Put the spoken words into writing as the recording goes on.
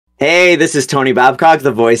Hey, this is Tony Babcock,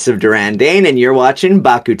 the voice of Duran Dane, and you're watching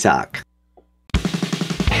BakuTalk.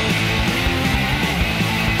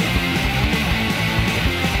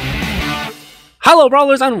 Hello,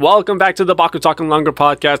 Brawlers, and welcome back to the BakuTalking Longer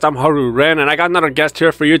Podcast. I'm Haru, and I got another guest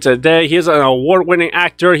here for you today. He is an award-winning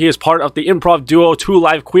actor. He is part of the improv duo Two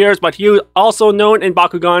Live Queers, but he is also known in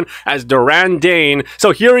Bakugan as Duran Dane.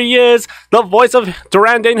 So here he is, the voice of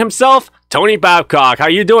Duran Dane himself, Tony Babcock. How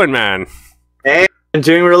you doing, man? Hey, I'm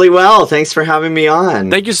doing really well. Thanks for having me on.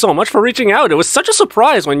 Thank you so much for reaching out. It was such a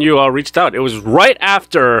surprise when you reached out. It was right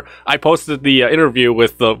after I posted the interview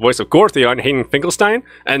with the voice of Gorthy on Hayden Finkelstein,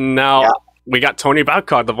 and now... Yeah. We got Tony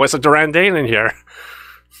Babcock, the voice of Duran Dane, in here.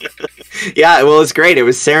 Yeah, well, it's great. It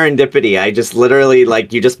was serendipity. I just literally,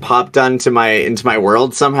 you just popped into my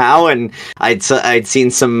world somehow, and I'd seen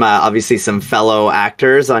some obviously some fellow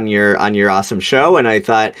actors on your awesome show, and I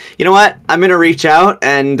thought, you know what, I'm gonna reach out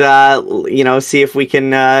and see if we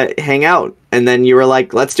can hang out. And then you were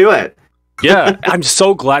like, let's do it. Yeah, I'm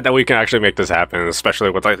so glad that we can actually make this happen, especially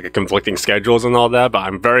with the conflicting schedules and all that. But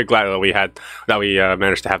I'm very glad that we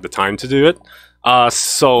managed to have the time to do it.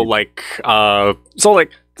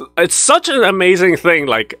 It's such an amazing thing.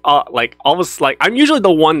 I'm usually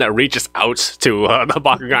the one that reaches out to the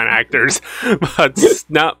Bakugan actors,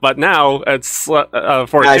 but now it's for a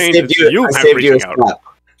change.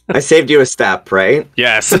 I saved you a step, right?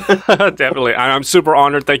 Yes, definitely. I'm super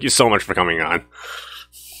honored. Thank you so much for coming on.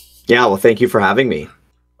 Yeah, well, thank you for having me.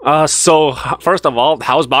 So, first of all,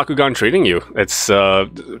 how's Bakugan treating you? It's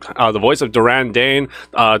the voice of Duran Dane.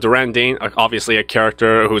 Duran Dane, obviously a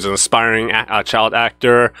character who's an aspiring child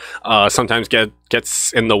actor. Sometimes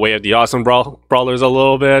gets in the way of the awesome brawlers a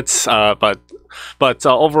little bit. But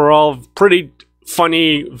overall, pretty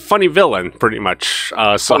funny villain, pretty much.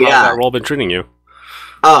 How's that role been treating you?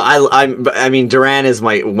 Oh, I mean, Duran is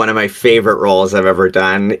one of my favorite roles I've ever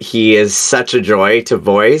done. He is such a joy to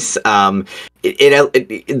voice.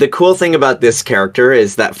 The cool thing about this character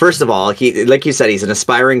is that, first of all, he, like you said, he's an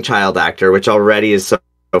aspiring child actor, which already is so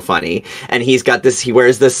funny. And he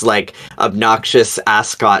wears this obnoxious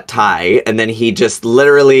ascot tie, and then he just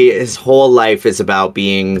literally, his whole life is about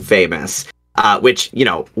being famous.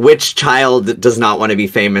 Which child does not want to be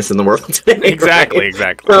famous in the world today? Exactly, right?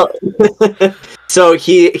 Exactly. So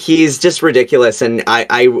he's just ridiculous, and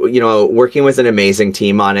I working with an amazing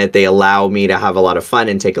team on it, they allow me to have a lot of fun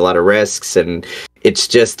and take a lot of risks, and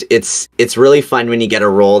it's really fun when you get a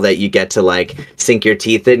role that you get to sink your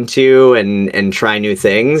teeth into and try new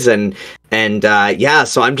things, and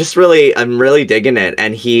so I'm really digging it.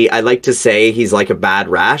 And I like to say he's like a bad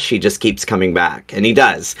rash. He just keeps coming back, and he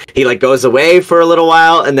does. He goes away for a little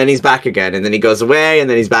while, and then he's back again, and then he goes away, and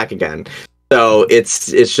then he's back again. So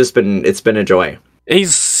it's been a joy.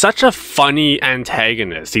 He's such a funny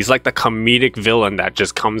antagonist. He's like the comedic villain that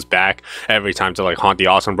just comes back every time to haunt the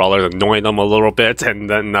awesome brawlers, annoy them a little bit, and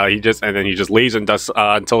then he just leaves and does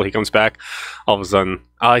until he comes back. All of a sudden,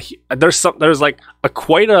 there's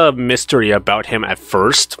quite a mystery about him at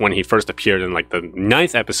first when he first appeared in the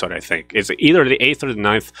 9th episode. I think it's either the 8th or the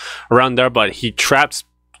 9th, around there. But he traps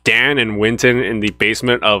Dan and Winton in the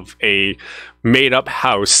basement of a made-up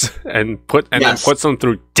house and then puts them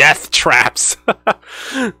through death traps.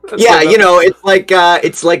 Yeah,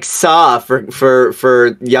 it's like Saw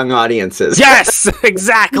for young audiences. Yes,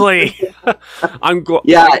 exactly. I'm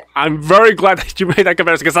very glad that you made that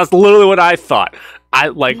comparison, because that's literally what I thought.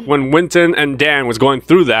 When Winton and Dan was going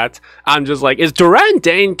through that, I'm just is Duran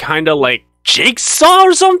Dane kind of like Jigsaw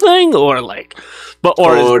or something, or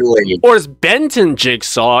is Benton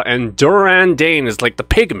Jigsaw and Duran Dane is the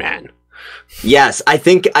pig man? Yes, I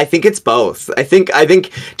think it's both. I think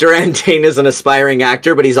Duran Dane is an aspiring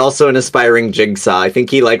actor, but he's also an aspiring Jigsaw. I think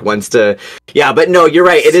he wants to. Yeah, but no, you're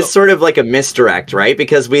right. It is sort of like a misdirect, right?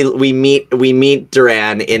 Because we meet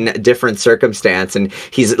Duran in a different circumstance, and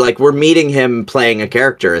he's we're meeting him playing a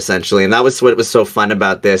character essentially, and that was what was so fun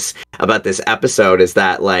about this episode, is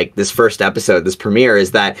that this first episode, this premiere,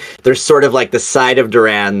 is that there's sort of the side of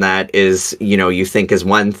Duran that is you think is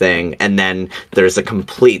one thing, and then there's a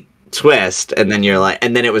complete twist, and then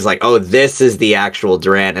and then it was oh, this is the actual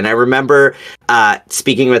Duran. And I remember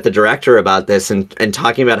speaking with the director about this and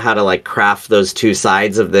talking about how to craft those two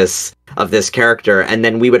sides of this character, and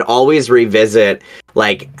then we would always revisit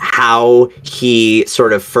how he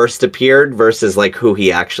sort of first appeared versus who he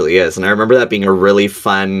actually is. And I remember that being a really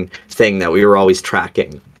fun thing that we were always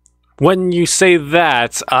tracking. When you say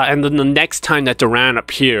that, and then the next time that Duran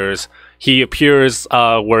appears, he appears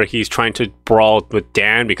where he's trying to brawl with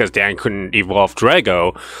Dan because Dan couldn't evolve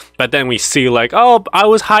Drago. But then we see oh, I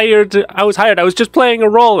was hired, I was just playing a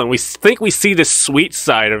role. And we think we see this sweet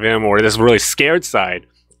side of him, or this really scared side.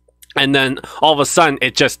 And then all of a sudden,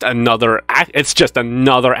 it's just another acting.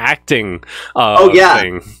 Thing.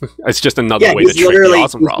 It's just another way to trick the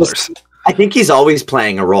Awesome Brawlers. I think he's always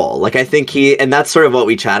playing a role. Like, I think and that's sort of what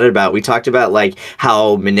we chatted about. We talked about, like,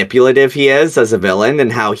 how manipulative he is as a villain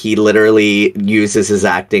and how he literally uses his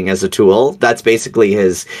acting as a tool. That's basically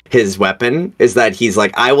his weapon, is that he's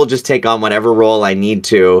like, I will just take on whatever role I need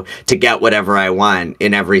to get whatever I want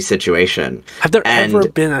in every situation. Have there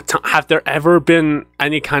ever been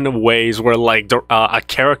any kind of ways where, like, a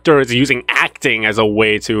character is using acting as a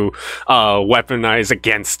way to weaponize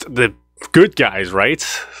against the good guys, right?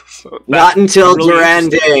 Not until really Duran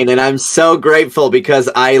Dane, and I'm so grateful because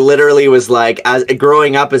I literally was like, as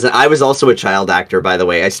growing up I was also a child actor, by the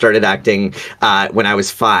way. I started acting when I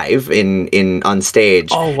was 5 on stage.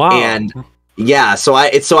 Oh wow! And yeah, so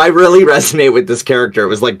I really resonate with this character. It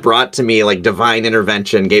was like brought to me, like divine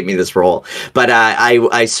intervention gave me this role. But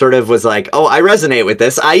I sort of was like, oh, I resonate with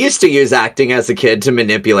this. I used to use acting as a kid to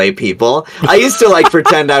manipulate people. I used to like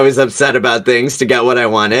pretend I was upset about things to get what I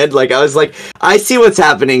wanted. Like I was like, I see what's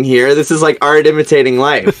happening here. This is like art imitating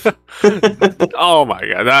life. Oh my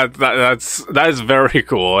god, that is very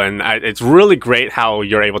cool, and it's really great how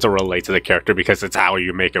you're able to relate to the character because it's how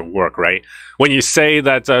you make it work, right? When you say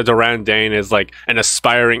that Duran Dane is like an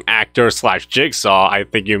aspiring actor / Jigsaw, I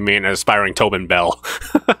think you mean an aspiring Tobin Bell.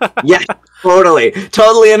 Yeah, totally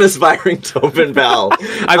an aspiring Tobin Bell. I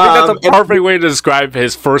think that's a perfect way to describe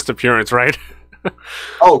his first appearance, right?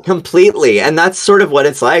 Oh, completely. And that's sort of what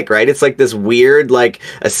it's like, right? It's like this weird, like,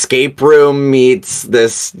 escape room meets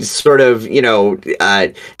this sort of,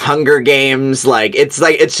 Hunger Games.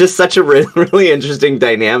 It's just such a really interesting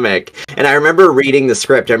dynamic. And I remember reading the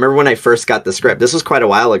script. I remember when I first got the script. This was quite a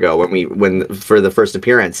while ago when for the first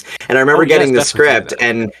appeance. And I remember getting the script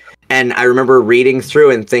and I remember reading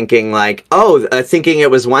through and thinking like, thinking it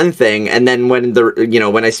was one thing. And then when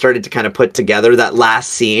when I started to kind of put together that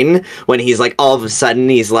last scene, when he's like, all of a sudden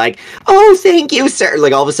he's like, oh, thank you, sir.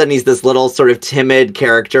 Like all of a sudden he's this little sort of timid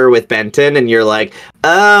character with Benton. And you're like,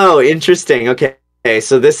 oh, interesting. Okay.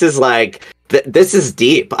 So this is like, this is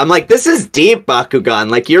deep. I'm like, this is deep,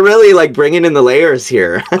 Bakugan. Like, you're really like bringing in the layers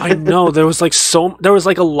here. I know there was like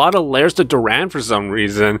a lot of layers to Duran for some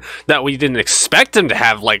reason that we didn't expect him to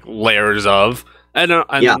have like layers of. And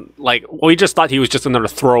like we just thought he was just another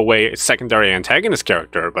throwaway secondary antagonist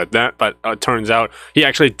character, but turns out he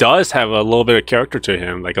actually does have a little bit of character to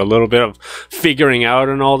him, like a little bit of figuring out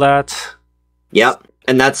and all that. Yep.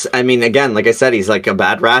 And that's, I mean, again, like I said, he's like a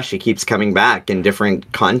bad rash. He keeps coming back in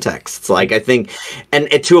different contexts. Like, I think, and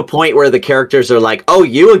to a point where the characters are like, oh,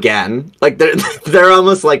 you again? Like, they're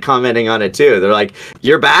almost like commenting on it too. They're like,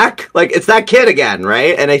 you're back? Like, it's that kid again,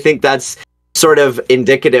 right? And I think that's sort of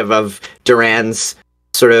indicative of Duran's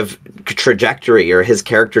sort of trajectory, or his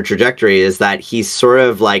character trajectory, is that he sort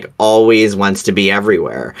of like always wants to be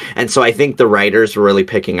everywhere. And so I think the writers were really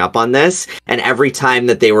picking up on this, and every time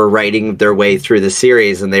that they were writing their way through the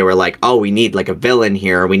series and they were like, oh, we need like a villain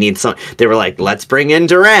here, we need they were like, let's bring in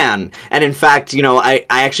Duran. And in fact, I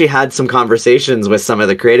actually had some conversations with some of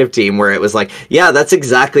the creative team where it was like, yeah, that's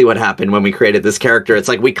exactly what happened when we created this character. It's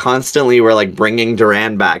like we constantly were like bringing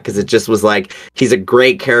Duran back because it just was like, he's a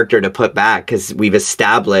great character to put back because we've established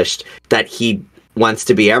that he wants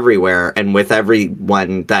to be everywhere, and with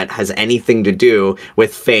everyone that has anything to do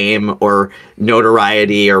with fame or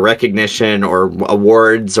notoriety or recognition or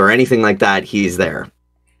awards or anything like that, he's there.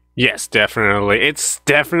 Yes, definitely. It's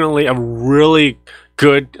definitely a really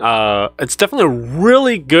good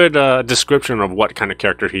description of what kind of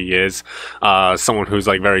character he is. Someone who's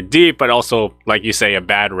like very deep, but also, like you say, a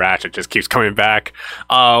bad rash that just keeps coming back.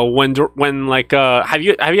 Have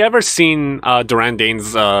you ever seen Duran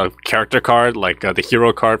Dane's character card, like the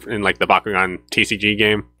hero card in like the Bakugan TCG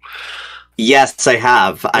game? Yes, I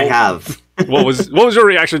have. What was your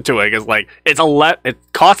reaction to it? Because like it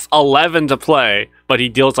costs 11 to play, but he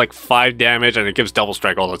deals like 5 damage and it gives double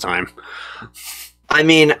strike all the time. I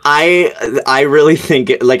mean, I really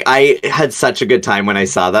think I had such a good time when I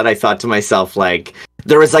saw that. I thought to myself, like,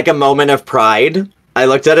 there was like a moment of pride. I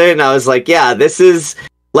looked at it and I was like, yeah, this is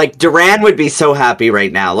like, Duran would be so happy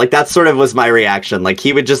right now. Like, that sort of was my reaction. Like,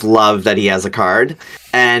 he would just love that he has a card.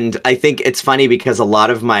 And I think it's funny because a lot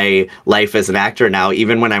of my life as an actor now,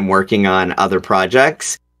 even when I'm working on other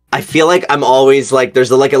projects, I feel like I'm always like,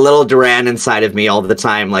 there's a little Duran inside of me all the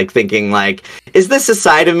time, like thinking like, is this a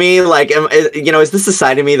side of me? Like, is this a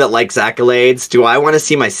side of me that likes accolades? Do I want to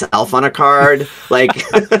see myself on a card? Like,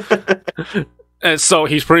 and so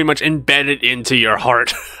he's pretty much embedded into your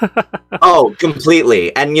heart. Oh,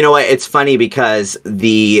 completely. And you know what? It's funny because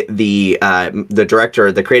the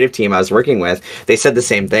director, the creative team I was working with, they said the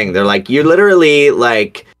same thing. They're like, you literally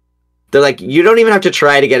like, they're like, you don't even have to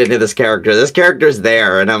try to get into this character. This character's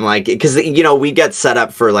there. And I'm like, because, you know, we get set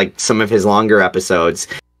up for like some of his longer episodes.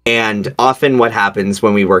 And often what happens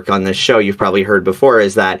when we work on this show, you've probably heard before,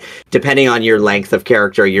 is that depending on your length of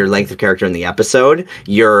character in the episode,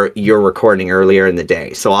 you're recording earlier in the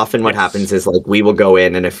day. So often what happens is like we will go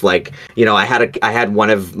in, and if like, you know, I had one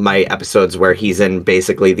of my episodes where he's in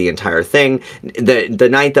basically the entire thing. The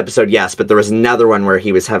ninth episode, yes, but there was another one where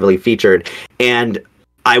he was heavily featured, and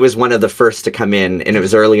I was one of the first to come in, and it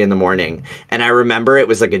was early in the morning. And I remember it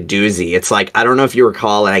was like a doozy. It's like, I don't know if you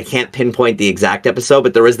recall, and I can't pinpoint the exact episode,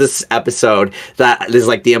 but there was this episode that is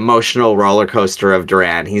like the emotional roller coaster of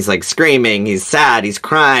Duran. He's like screaming, he's sad, he's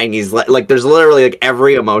crying, he's like there's literally like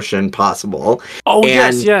every emotion possible. Oh,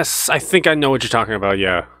 yes. I think I know what you're talking about,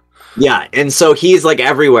 yeah. Yeah, and so he's like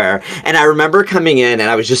everywhere. And I remember coming in and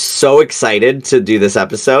I was just so excited to do this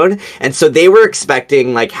episode. And so they were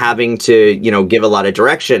expecting like having to, you know, give a lot of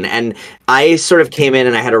direction. And I sort of came in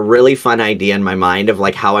and I had a really fun idea in my mind of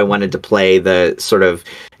like how I wanted to play the sort of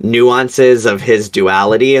nuances of his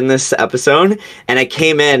duality in this episode. And I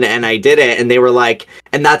came in and I did it, and they were like,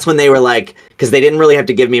 and that's when they were like, because they didn't really have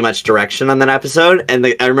to give me much direction on that episode.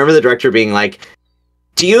 And I remember the director being like,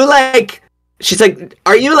 do you like... She's like,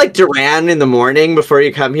 are you like Duran in the morning before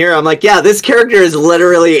you come here? I'm like, yeah, this character is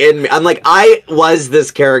literally in me. I'm like, I was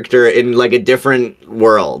this character in like a different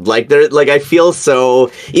world. Like there, like I feel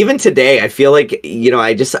so, even today, I feel like, you know,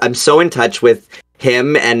 I'm so in touch with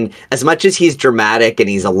him. And as much as he's dramatic and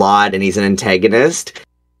he's a lot and he's an antagonist,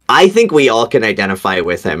 I think we all can identify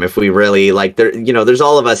with him if we really like there, you know, there's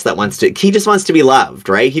all of us that he just wants to be loved,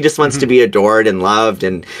 right? He just wants to be adored and loved.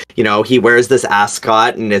 And, you know, he wears this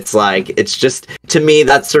ascot, and it's like, it's just, to me,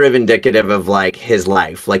 that's sort of indicative of like his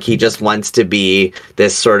life. Like he just wants to be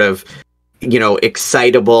this sort of, you know,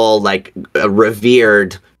 excitable, like a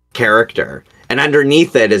revered character. And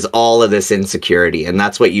underneath it is all of this insecurity. And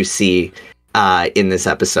that's what you see in this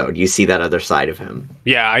episode. You see that other side of him.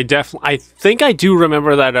 Yeah, I think I do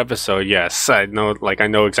remember that episode. Yes, I know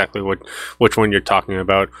exactly which one you're talking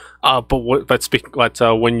about. But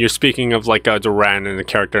when you're speaking of like Duran and the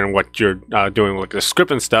character and what you're doing with the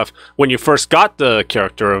script and stuff, when you first got the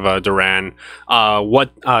character of Duran,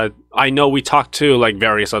 I know we talked to like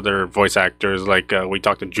various other voice actors. Like we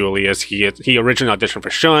talked to Julius. He originally auditioned for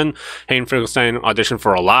Shun. Hayden Finkelstein auditioned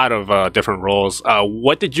for a lot of different roles.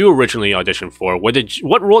 What did you originally audition for?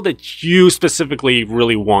 What role did you specifically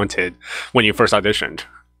really wanted when you first auditioned?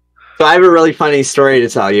 So I have a really funny story to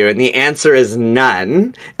tell you, and the answer is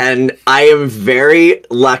none. And I am very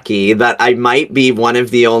lucky that I might be one of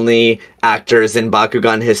the only actors in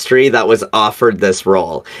Bakugan history that was offered this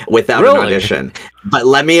role without an audition. But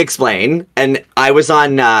let me explain. And I was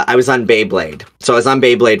on Beyblade. So I was on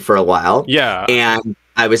Beyblade for a while. Yeah. And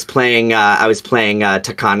I was playing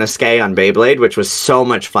Takanosuke on Beyblade, which was so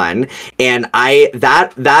much fun. And I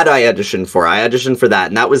auditioned for. I auditioned for that,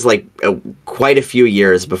 and that was like quite a few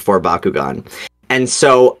years before Bakugan. And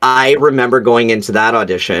so I remember going into that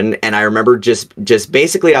audition, and I remember just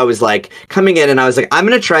basically I was like coming in, and I was like, I'm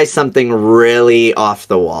gonna try something really off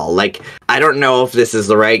the wall. Like, I don't know if this is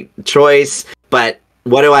the right choice, but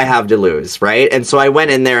what do I have to lose, right? And so I went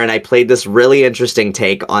in there and I played this really interesting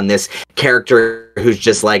take on this character who's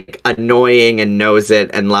just like annoying and knows it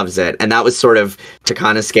and loves it. And that was sort of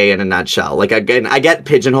Takanosuke in a nutshell. Like, again, I get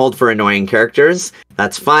pigeonholed for annoying characters.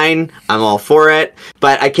 That's fine. I'm all for it.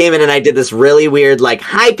 But I came in and I did this really weird, like,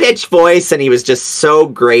 high-pitched voice, and he was just so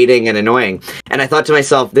grating and annoying. And I thought to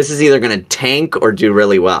myself, this is either going to tank or do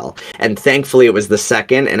really well. And thankfully, it was the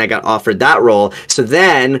second, and I got offered that role. So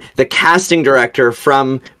then the casting director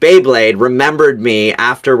from Beyblade remembered me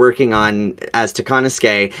after working on as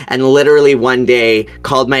Takanosuke, and literally one day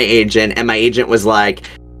called my agent, and my agent was like,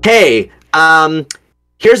 hey,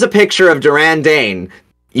 here's a picture of Duran Dane.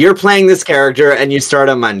 You're playing this character and you start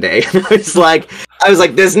on Monday. And I was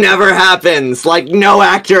like, this never happens. Like, no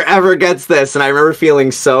actor ever gets this. And I remember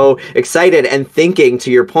feeling so excited and thinking, to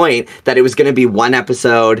your point, that it was going to be one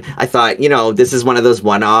episode. I thought, you know, this is one of those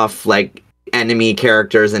one-off, like, enemy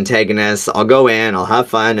characters, antagonists. I'll go in, I'll have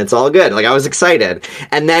fun. It's all good. Like, I was excited.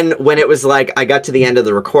 And then when it was like, I got to the end of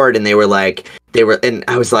the record and and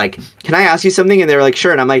I was like, can I ask you something? And they were like,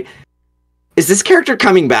 sure. And I'm like, is this character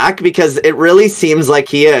coming back? Because it really seems like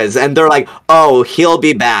he is. And they're like, oh, he'll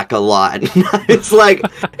be back a lot. It's like,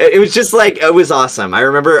 it was just like, it was awesome.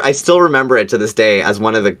 I still remember it to this day as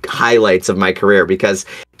one of the highlights of my career, because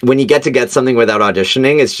when you get something without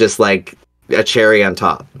auditioning, it's just like a cherry on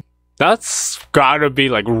top. That's gotta be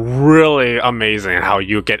like really amazing how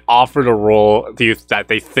you get offered a role that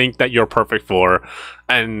they think that you're perfect for,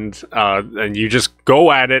 and you just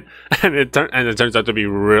go at it, and it turns out to be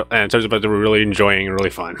really enjoying and really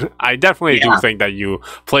fun. I definitely do think that you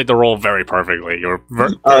played the role very perfectly. You're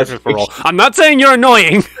perfect for the role. I'm not saying you're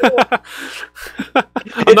annoying.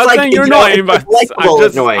 I'm not saying you're annoying, but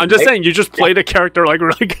I'm just saying you just played a character like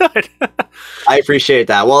really good. I appreciate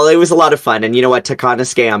that. Well, it was a lot of fun, and you know what,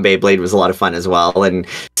 Takanosuke on Beyblade was a lot of fun as well, and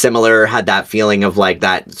similar had that feeling of like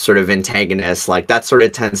that sort of antagonist, like that sort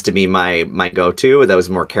of tends to be my go-to. That was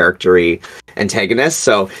more character-y antagonist.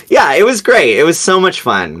 So yeah, it was great. It was so much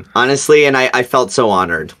fun, honestly, and I felt so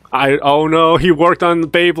honored. Oh no, he worked on the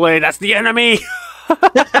Beyblade. That's the enemy.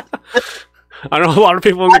 I know a lot of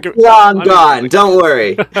people in the long gone. Don't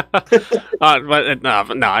worry. But no.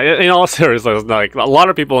 In all seriousness, like a lot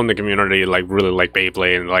of people in the community like really like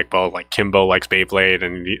Beyblade, and like both like Kimbo likes Beyblade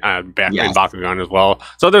and Bakugan as well.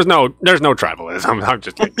 So there's no tribalism. I'm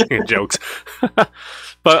just making jokes.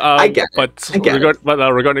 But I get it.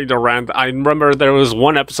 Regarding Duran, I remember there was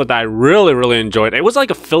one episode that I really, really enjoyed. It was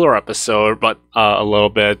like a filler episode, but a little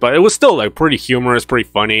bit, but it was still like pretty humorous, pretty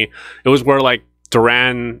funny. It was where like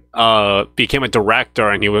Duran became a director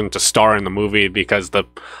and he went to star in the movie because the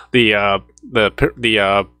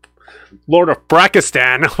Lord of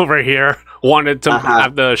Brakistan over here wanted to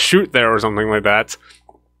have the shoot there or something like that.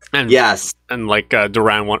 And yes, and like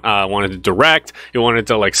Duran wanted to direct. He wanted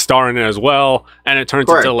to like star in it as well, and it turns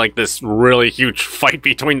into like this really huge fight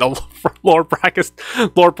between the Lord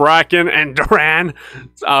Bracken and Duran.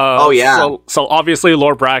 So obviously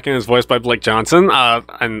Lord Bracken is voiced by Blake Johnson.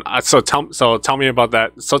 So tell me about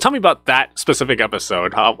that. So tell me about that specific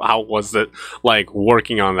episode. How was it like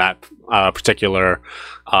working on that particular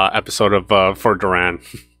episode of for Duran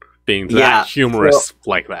being that humorous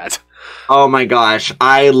like that? Oh my gosh,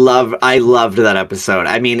 I loved that episode.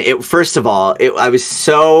 I mean, first of all, I was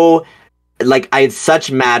so like, I had such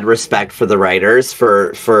mad respect for the writers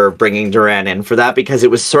for bringing Duran in for that, because it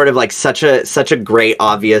was sort of like such a great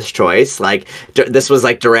obvious choice. Like this was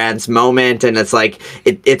like Duran's moment, and it's like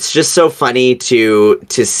it's just so funny to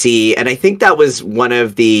see. And I think that was one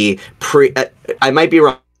of the I might be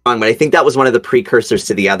wrong, but I think that was one of the precursors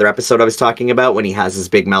to the other episode I was talking about when he has his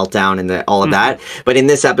big meltdown and all of that. But in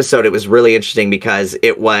this episode, it was really interesting because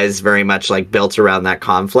it was very much like built around that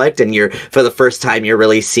conflict. And for the first time, you're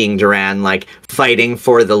really seeing Duran like fighting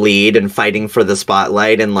for the lead and fighting for the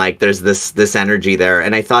spotlight. And like, there's this energy there.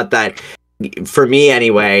 And I thought that, for me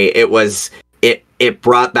anyway, it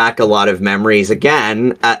brought back a lot of memories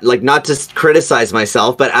again, like not to criticize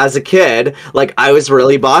myself, but as a kid, like I was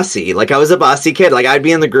really bossy. Like I was a bossy kid. Like I'd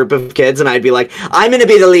be in the group of kids and I'd be like, I'm going to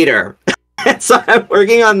be the leader. So I'm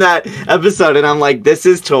working on that episode and I'm like, this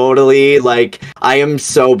is totally like, I am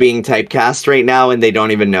so being typecast right now and they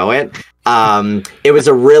don't even know it. It was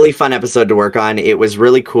a really fun episode to work on. It was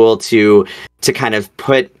really cool to kind of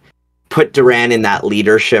put Duran in that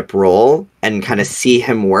leadership role and kind of see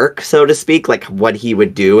him work, so to speak, like what he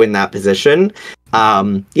would do in that position.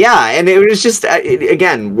 And it was just,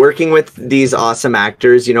 again, working with these awesome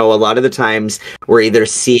actors, you know, a lot of the times we're either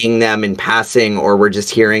seeing them in passing or we're just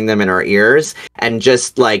hearing them in our ears, and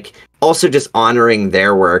just like, also just honoring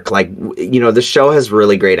their work. Like, you know, the show has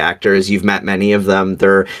really great actors. You've met many of them.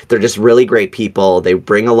 They're just really great people. They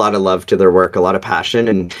bring a lot of love to their work, a lot of passion,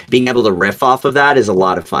 and being able to riff off of that is a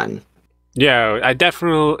lot of fun. Yeah,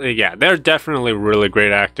 they're definitely really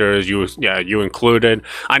great actors. You included.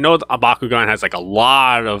 I know Bakugan has like a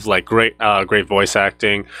lot of like great voice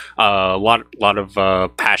acting. A lot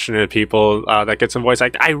of passionate people that get some voice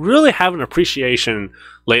acting. I really have an appreciation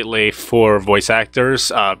lately for voice actors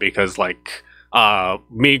because like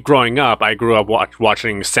me growing up, I grew up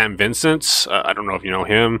watching Sam Vincent. I don't know if you know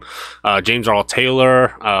him. James Earl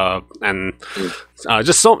Taylor, and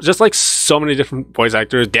just like so many different voice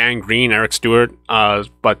actors. Dan Green, Eric Stewart.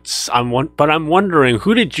 But I'm wondering,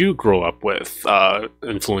 who did you grow up with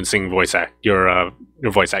influencing your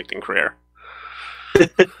voice acting career?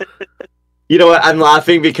 You know what? I'm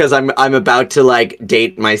laughing because I'm about to like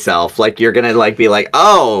date myself. Like you're gonna like be like,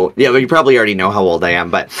 oh yeah, well, you probably already know how old I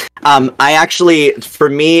am. But I actually, for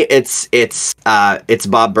me, it's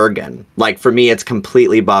Bob Bergen. Like for me, it's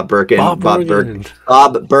completely Bob Bergen.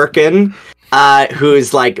 Bob Bergen,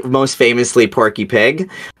 who's like most famously Porky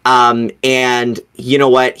Pig. And you know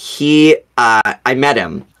what? I met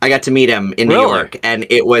him. I got to meet him in New York, and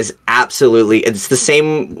it was it's the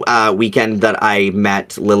same weekend that I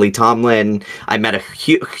met Lily Tomlin. I met a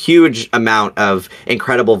huge amount of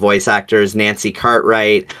incredible voice actors, Nancy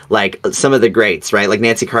Cartwright, like some of the greats, right? Like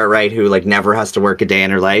Nancy Cartwright, who like never has to work a day in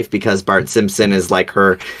her life because Bart Simpson is like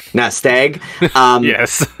her nest egg.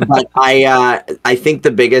 Yes. But I think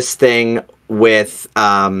the biggest thing with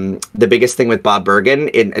Bob Bergen,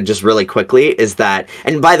 just really quickly, is that,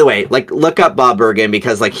 and by the way, like look up Bob Bergen,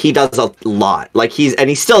 because like he does a lot, like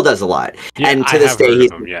he still does a lot, yeah, and to this day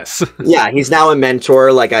yes. yeah, he's now a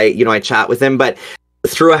mentor. Like I chat with him, but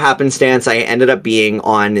through a happenstance, I ended up being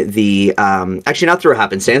on the actually not through a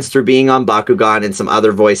happenstance, through being on Bakugan and some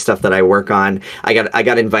other voice stuff that I work on. I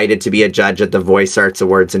got invited to be a judge at the Voice Arts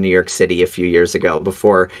Awards in New York City a few years ago,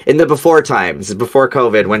 before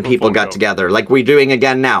COVID, when people got together, like we're doing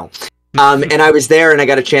again now. And I was there, and I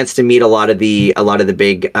got a chance to meet a lot of the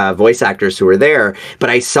big voice actors who were there. But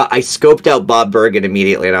I scoped out Bob Bergen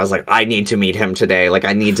immediately, and I was like, I need to meet him today. Like,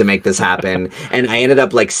 I need to make this happen. And I ended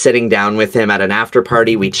up like sitting down with him at an after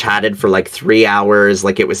party. We chatted for like 3 hours.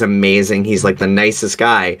 Like, it was amazing. He's like the nicest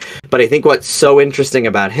guy. But I think what's so interesting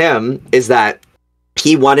about him is that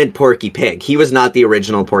he wanted Porky Pig. He was not the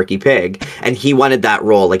original Porky Pig, and he wanted that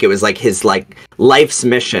role. Like, it was like his like life's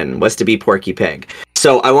mission was to be Porky Pig.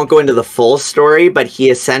 So I won't go into the full story, but he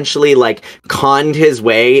essentially like conned his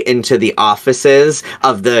way into the offices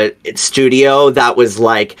of the studio that was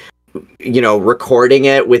like, you know, recording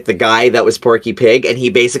it with the guy that was Porky Pig, and he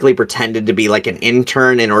basically pretended to be like an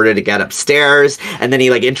intern in order to get upstairs, and then he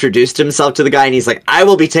like introduced himself to the guy, and he's like, I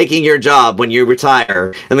will be taking your job when you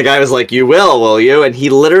retire. And the guy was like, you will you? And he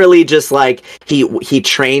literally just like he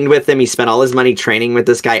trained with him. He spent all his money training with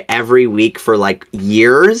this guy every week for like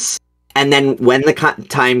years. And then when the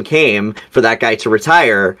time came for that guy to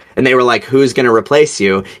retire, and they were like, who's going to replace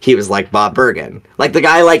you? He was like, Bob Bergen. Like, the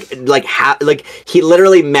guy, like he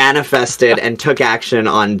literally manifested and took action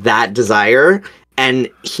on that desire. And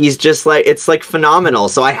he's just like, it's like phenomenal.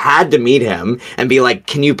 So I had to meet him and be like,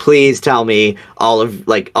 can you please tell me all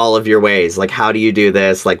of your ways? Like, how do you do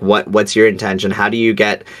this? Like, what's your intention? How do you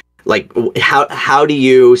get, like, how do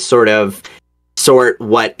you sort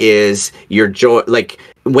what is your joy? Like,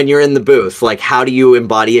 when you're in the booth, like, how do you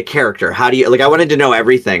embody a character? How do you, like, I wanted to know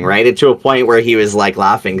everything, right? And to a point where he was like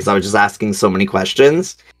laughing because I was just asking so many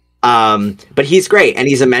questions. But he's great, and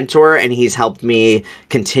he's a mentor, and he's helped me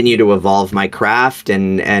continue to evolve my craft,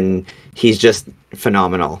 and he's just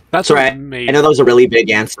phenomenal. That's right. Amazing. I know that was a really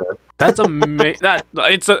big answer. That's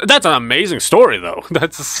that's an amazing story, though.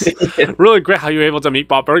 That's really great how you were able to meet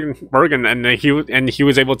Bob Bergen, and he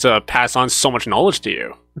was able to pass on so much knowledge to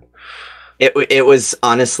you. It was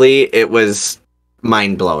honestly, it was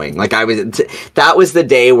mind-blowing. Like, that was the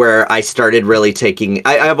day where I started really taking,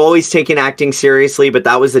 I've always taken acting seriously, but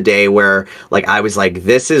that was the day where, like, I was like,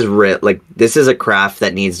 this is this is a craft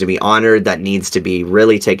that needs to be honored, that needs to be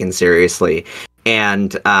really taken seriously.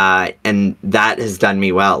 And that has done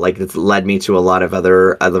me well. Like, it's led me to a lot of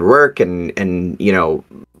other work, and you know,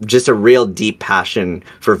 just a real deep passion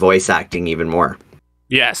for voice acting even more.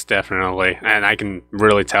 Yes, definitely, and I can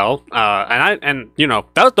really tell. And you know,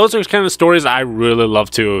 those are kind of stories I really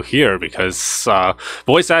love to hear, because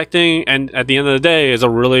voice acting, and at the end of the day, is a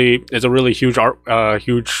really huge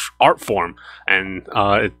art form, and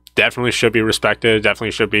it definitely should be respected.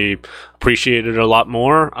 Definitely should be appreciated a lot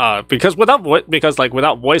more. Because without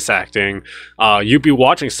voice acting, you'd be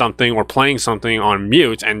watching something or playing something on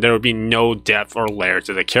mute, and there would be no depth or layer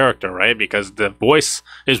to the character, right? Because the voice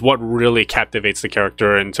is what really captivates the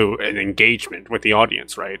character into an engagement with the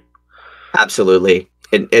audience, right? Absolutely.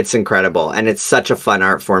 It's incredible, and it's such a fun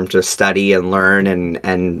art form to study and learn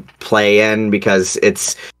and play in, because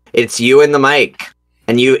it's you and the mic.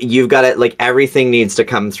 And you've got it, like, everything needs to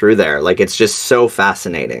come through there. Like, it's just so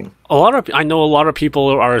fascinating. I know a lot of people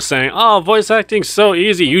are saying, "Oh, voice acting's so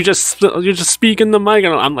easy. You just speak in the mic."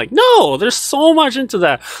 And I'm like, "No, there's so much into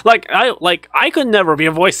that. I could never be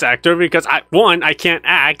a voice actor, because I can't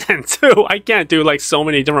act, and two, I can't do like so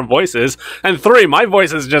many different voices, and three, my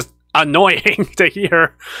voice is just annoying to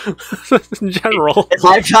hear in general." If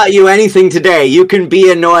I've taught you anything today, you can be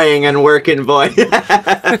annoying and work in voice.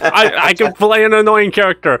 I can play an annoying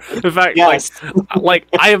character. In fact, yes. like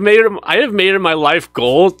I have made it my life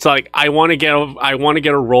goal to, like, I want to get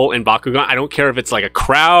a role in Bakugan. I don't care if it's like a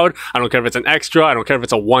crowd. I don't care if it's an extra. I don't care if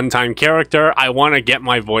it's a one-time character. I want to get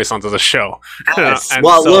my voice onto the show. Yes.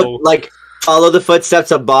 Well, look, like, follow the footsteps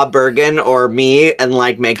of Bob Bergen or me and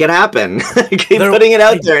like make it happen. Keep putting it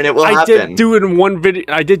out there and it will happen. I did do it in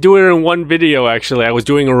one video actually. I was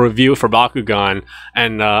doing a review for Bakugan,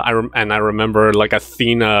 and I remember like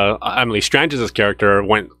Athena, Emily Strange's character,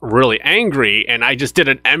 went really angry, and I just did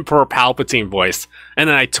an Emperor Palpatine voice, and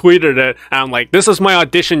then I tweeted it, and I'm like, "This is my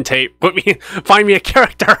audition tape. Find me a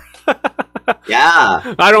character."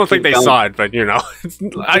 Yeah. I don't think they saw it, but you know,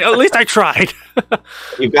 at least I tried.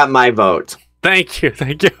 You've got my vote. Thank you.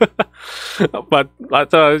 But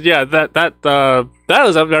yeah, that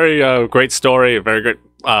is a very great story, very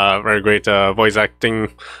great voice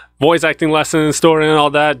acting lesson story and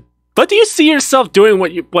all that. But do you see yourself doing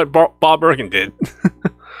what Bob Bergen did?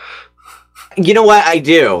 You know what? I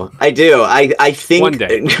do. I think one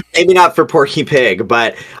day. Maybe not for Porky Pig,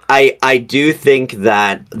 but I do think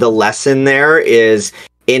that the lesson there is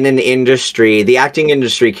in an industry, the acting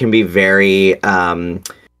industry can be very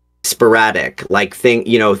sporadic. Like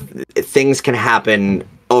things can happen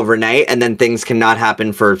overnight and then things cannot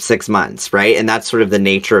happen for 6 months, right? And that's sort of the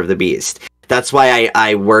nature of the beast. That's why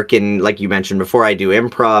I work in, like you mentioned before, I do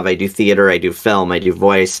improv, I do theater, I do film, I do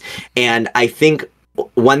voice. And I think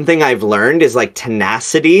one thing I've learned is like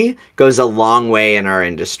tenacity goes a long way in our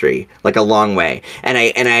industry, like a long way. And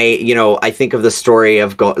I think of the story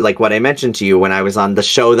of like what I mentioned to you when I was on the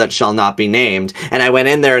show that shall not be named, and I went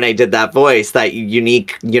in there and I did that voice, that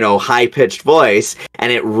unique, high pitched voice,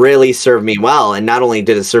 and it really served me well. And not only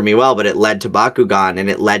did it serve me well, but it led to Bakugan and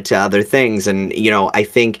it led to other things. And, I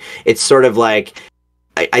think it's sort of like,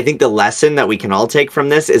 I think the lesson that we can all take from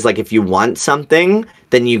this is like, if you want something,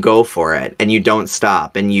 then you go for it and you don't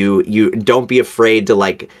stop, and you don't be afraid to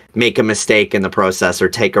like make a mistake in the process or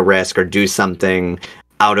take a risk or do something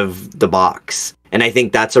out of the box. And I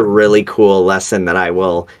think that's a really cool lesson that I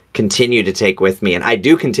will continue to take with me, and I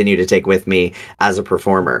do continue to take with me as a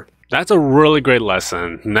performer. That's a really great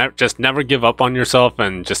lesson. Just never give up on yourself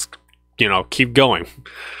and just, keep going.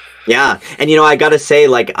 Yeah. And, I got to say,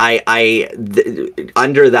 like,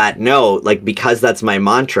 under that note, like, because that's my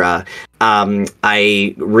mantra,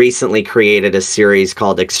 I recently created a series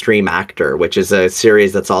called Extreme Actor, which is a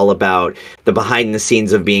series that's all about the behind the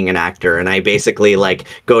scenes of being an actor. And I basically, like,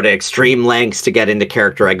 go to extreme lengths to get into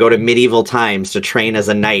character. I go to medieval times to train as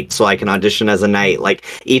a knight so I can audition as a knight. Like,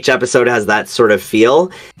 each episode has that sort of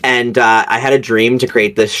feel. And I had a dream to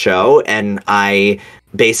create this show, and I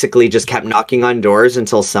basically just kept knocking on doors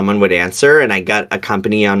until someone would answer, and I got a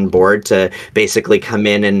company on board to basically come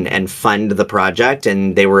in and fund the project.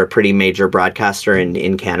 And they were a pretty major broadcaster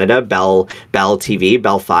in Canada, Bell TV,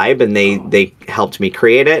 Bell 5, and they helped me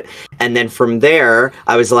create it. And then from there,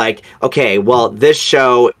 I was like, okay, well, this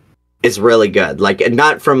show is really good. Like,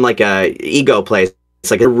 not from like a ego place.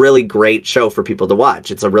 It's like a really great show for people to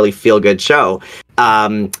watch. It's a really feel-good show.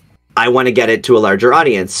 I want to get it to a larger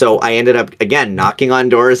audience. So I ended up, again, knocking on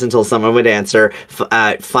doors until someone would answer.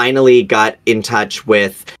 Finally got in touch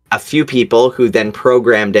with a few people who then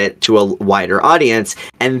programmed it to a wider audience.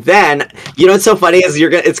 And then, what's so funny is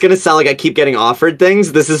it's going to sound like I keep getting offered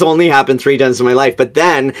things. This has only happened 3 times in my life. But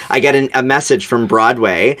then I get a message from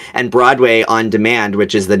Broadway, and Broadway On Demand,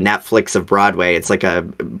 which is the Netflix of Broadway. It's like a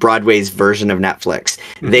Broadway's version of Netflix.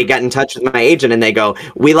 Mm-hmm. They got in touch with my agent and they go,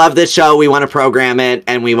 we love this show. We want to program it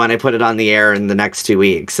and we want to put it on the air in the next 2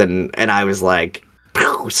 weeks. And I was like,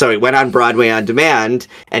 so it went on Broadway On Demand,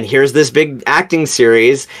 and here's this big acting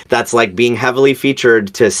series that's like being heavily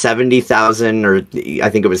featured to 70,000, or I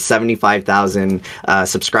think it was 75,000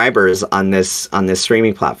 subscribers on this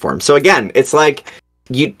streaming platform. So again, it's like,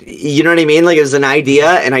 you know what I mean? Like, it was an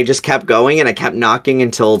idea, and I just kept going, and I kept knocking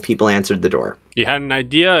until people answered the door. You had an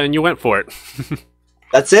idea, and you went for it.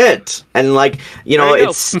 That's it. And like,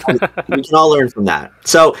 it's we can all learn from that.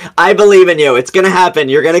 So I believe in you. It's going to happen.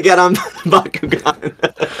 You're going to get on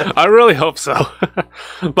Bakugan. I really hope so.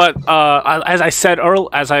 But as I said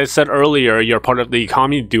earlier, you're part of the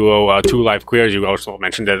comedy duo Two Live Queers. You also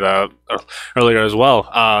mentioned it earlier as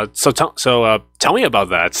well. So tell me about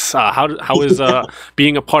that. How does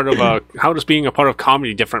being a part of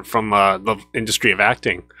comedy different from the industry of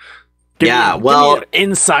acting? Give me an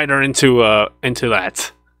insider into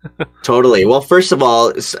that. Totally. Well, first of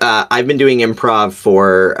all, I've been doing improv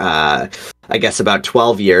for, I guess, about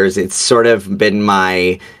 12 years. It's sort of been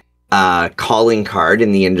my calling card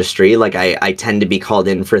in the industry. Like, I tend to be called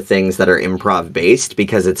in for things that are improv based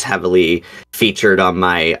because it's heavily featured on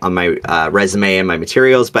my resume and my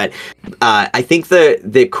materials. But I think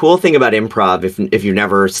the cool thing about improv, if you've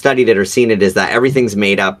never studied it or seen it, is that everything's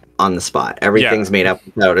made up on the spot. Everything's made up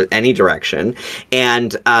without any direction.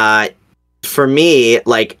 And for me,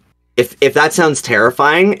 like, if that sounds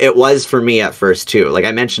terrifying, it was for me at first too. Like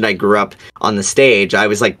I mentioned, I grew up on the stage. I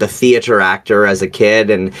was like the theater actor as a kid,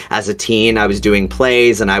 and as a teen I was doing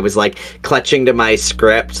plays, and I was like clutching to my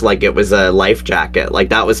script like it was a life jacket. Like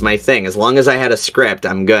that was my thing. As long as I had a script,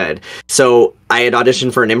 I'm good. So I had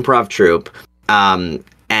auditioned for an improv troupe,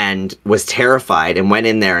 and was terrified, and went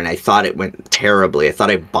in there, and I thought it went terribly. I thought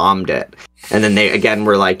I bombed it. And then they again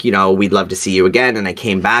were like, you know, we'd love to see you again. And I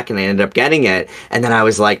came back and I ended up getting it. And then I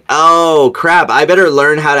was like, oh crap, I better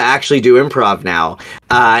learn how to actually do improv now.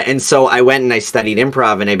 And so I went and I studied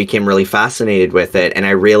improv, and I became really fascinated with it. And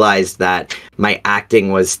I realized that my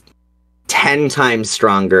acting was 10 times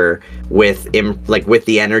stronger with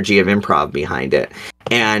the energy of improv behind it.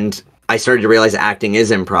 And I started to realize acting is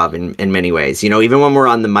improv in many ways. You know, even when we're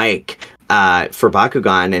on the mic for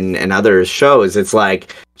Bakugan and other shows, it's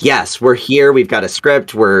like, yes, we're here, we've got a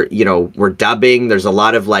script, we're dubbing, there's a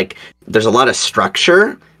lot of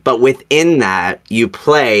structure, but within that you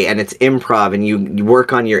play, and it's improv, and you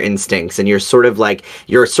work on your instincts, and you're sort of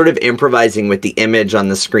improvising with the image on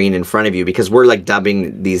the screen in front of you, because we're like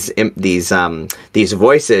dubbing these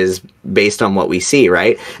voices based on what we see,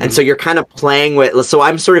 right? Mm-hmm. And so you're kind of playing with, so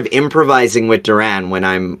I'm sort of improvising with Duran when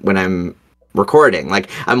I'm recording. Like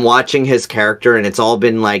I'm watching his character, and it's all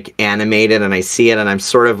been like animated, and I see it, and I'm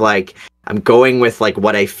sort of like, I'm going with like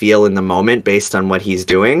what I feel in the moment based on what he's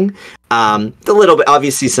doing. A little bit,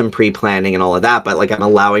 obviously some pre-planning and all of that, but like I'm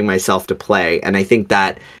allowing myself to play. And I think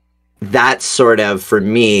that's sort of, for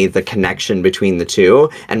me, the connection between the two,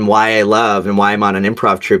 and why I love and why I'm on an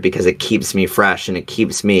improv troupe, because it keeps me fresh and it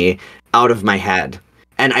keeps me out of my head.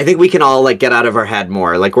 And I think we can all like get out of our head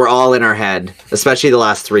more. Like we're all in our head, especially the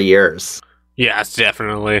last 3 years. Yes,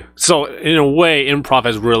 definitely. So, in a way, improv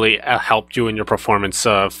has really helped you in your performance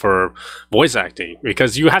for voice acting,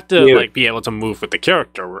 because you have to like be able to move with the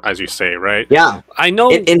character, as you say, right? Yeah. I know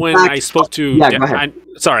when I spoke to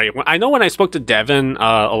I know when I spoke to Devin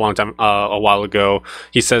a while ago,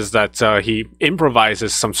 he says that he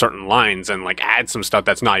improvises some certain lines and like adds some stuff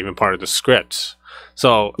that's not even part of the script.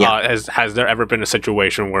 So, has there ever been a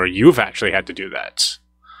situation where you've actually had to do that?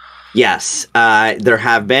 Yes, there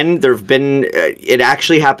have been. It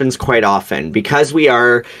actually happens quite often, because we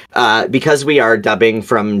are dubbing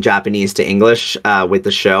from Japanese to English with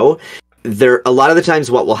the show. A lot of the times,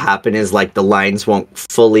 what will happen is like the lines won't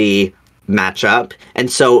fully match up, and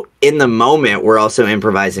so in the moment we're also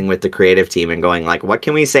improvising with the creative team and going like, what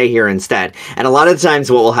can we say here instead? And a lot of times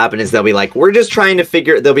what will happen is they'll be like,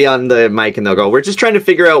 they'll be on the mic and they'll go, we're just trying to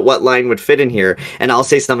figure out what line would fit in here, and I'll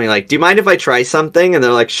say something like, do you mind if I try something? And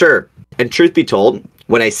they're like, sure. And truth be told,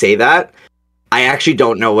 when I say that, I actually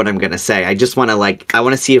don't know what I'm going to say. I just want to I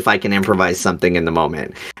want to see if I can improvise something in the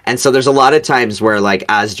moment. And so there's a lot of times where like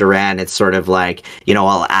as Duran, it's sort of like, you know,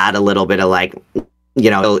 I'll add a little bit of like, you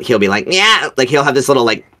know, he'll be like, yeah, like he'll have this little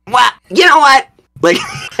like, what, you know what? Like,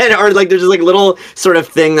 or like there's just like little sort of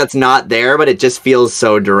thing that's not there, but it just feels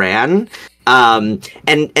so Duran. And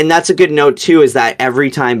that's a good note too, is that every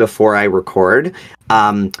time before I record,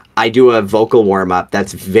 I do a vocal warm-up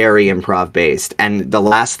that's very improv based, and the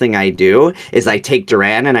last thing I do is I take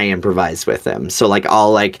Duran and I improvise with him. So like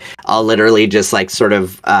I'll literally just like sort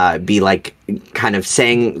of be like kind of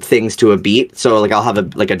saying things to a beat. So like I'll have a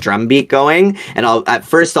drum beat going, and at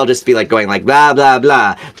first I'll just be like going like blah blah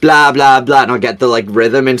blah blah blah blah, and I'll get the like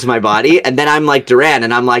rhythm into my body, and then I'm like Duran,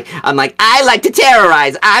 and I'm like I like to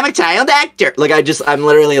terrorize, I'm a child actor. Like I'm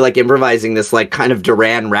literally like improvising this like kind of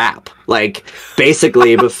Duran rap, like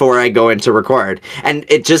basically before I go into record, and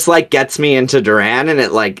it just like gets me into Duran, and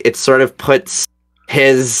it sort of puts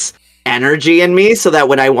his energy in me, so that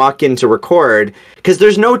when I walk into record, because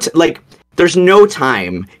there's no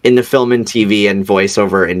time in the film and TV and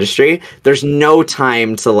voiceover industry, there's no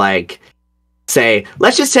time to like say,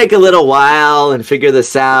 let's just take a little while and figure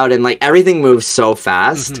this out, and like everything moves so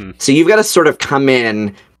fast. Mm-hmm. So you've got to sort of come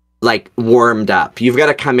in like warmed up. You've got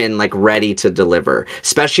to come in like ready to deliver,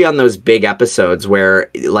 especially on those big episodes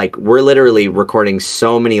where like we're literally recording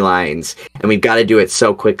so many lines and we've got to do it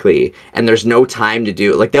so quickly, and there's no time to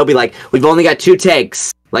do it. Like they'll be like, we've only got 2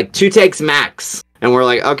 takes, like 2 takes max. And we're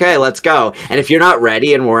like, okay, let's go. And if you're not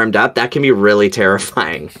ready and warmed up, that can be really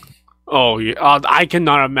terrifying. Oh, yeah. I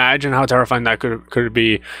cannot imagine how terrifying that could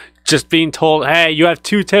be. just being told, "Hey, you have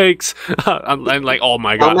 2 takes," and like, oh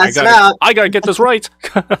my god, I gotta get this right.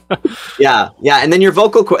 yeah, and then your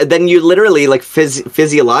then you literally like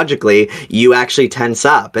physiologically you actually tense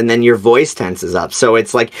up, and then your voice tenses up. So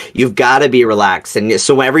it's like you've got to be relaxed. And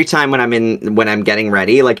so every time when I'm getting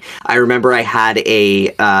ready, like I remember I had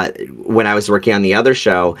when I was working on the other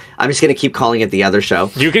show. I'm just gonna keep calling it the other show.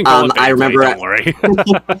 You can call it. I remember. Don't worry.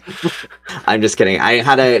 I'm just kidding. I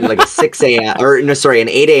had a 6 a.m. an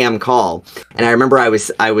 8 a.m. call, and I remember I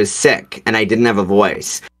was sick and I didn't have a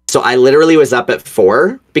voice. So I literally was up at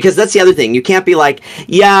 4, because that's the other thing. You can't be like,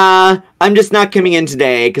 yeah, I'm just not coming in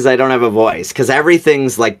today because I don't have a voice, because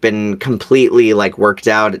everything's like been completely like worked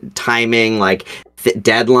out, timing, like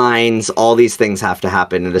deadlines, all these things have to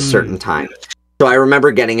happen at a certain time. So I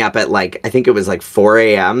remember getting up at like, I think it was like 4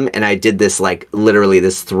 a.m. and I did this like literally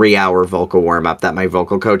this 3-hour vocal warm up that my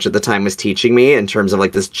vocal coach at the time was teaching me, in terms of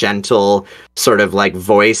like this gentle sort of like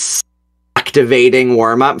voice activating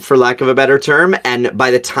warm up, for lack of a better term. And by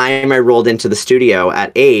the time I rolled into the studio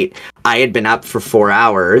at 8, I had been up for 4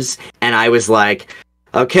 hours, and I was like,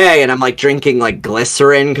 okay, and I'm like drinking like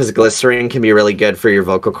glycerin, because glycerin can be really good for your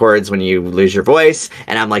vocal cords when you lose your voice.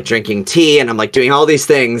 And I'm like drinking tea, and I'm like doing all these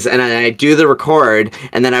things, and I do the record,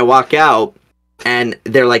 and then I walk out, and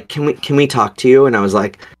they're like, can we talk to you? And I was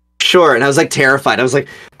like, sure. And I was like terrified. I was like,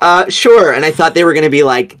 sure. And I thought they were gonna be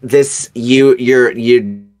like, this,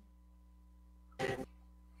 you.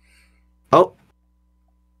 Oh.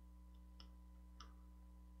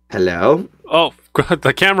 Hello? Oh,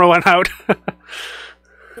 the camera went out.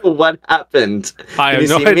 What happened? I have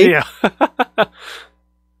no idea.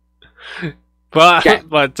 But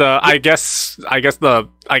I guess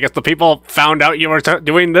the people found out you were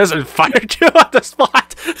doing this and fired you on the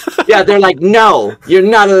spot. Yeah, they're like, no, you're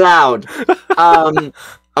not allowed.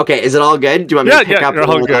 Okay, is it all good? Do you want me to pick up? Yeah, you're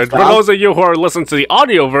all good. For those of you who are listening to the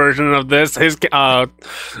audio version of this, his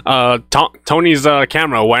Tony's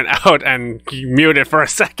camera went out and he muted for a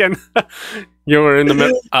second. You were in the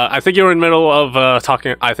middle. I think you were in the middle of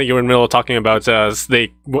talking. I think you were in the middle of talking about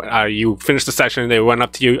you finished the session. They went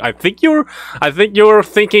up to you. I think you were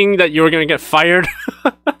thinking that you were going to get fired.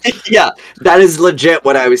 Yeah, that is legit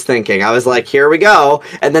what I was thinking. I was like, here we go.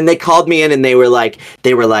 And then they called me in and they were like,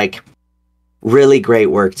 really great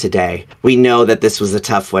work today. We know that this was a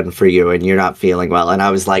tough one for you and you're not feeling well. And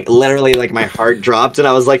I was like, literally, like my heart dropped and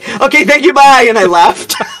I was like, okay, thank you, bye. And I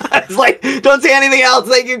left. I was like, don't say anything else.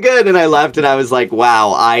 Thank you, good. And I left and I was like,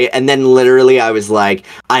 wow. And then literally I was like,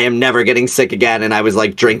 I am never getting sick again. And I was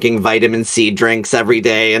like drinking vitamin C drinks every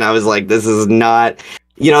day. And I was like, this is not...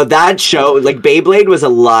 that show, like, Beyblade was a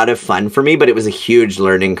lot of fun for me, but it was a huge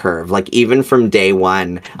learning curve. Like, even from day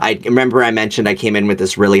one, I remember I mentioned I came in with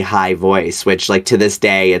this really high voice, which, like, to this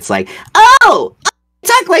day, it's like, oh,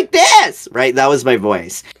 talk like this, right? That was my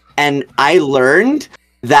voice. And I learned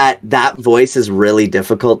that voice is really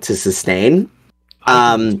difficult to sustain.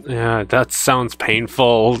 Yeah, that sounds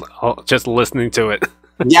painful, just listening to it.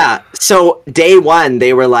 Yeah, so day one,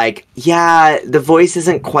 they were like, yeah, the voice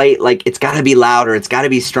isn't quite, like, it's got to be louder, it's got to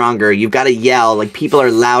be stronger, you've got to yell, like, people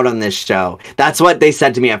are loud on this show. That's what they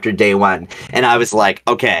said to me after day one. And I was like,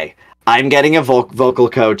 okay, I'm getting a vocal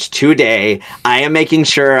coach today. I am making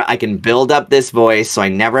sure I can build up this voice so I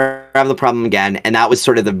never have the problem again. And that was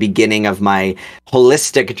sort of the beginning of my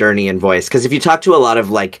holistic journey in voice. Because if you talk to a lot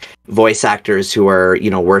of, like, voice actors who are,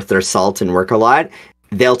 worth their salt and work a lot,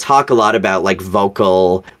 they'll talk a lot about like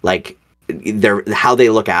vocal, like how they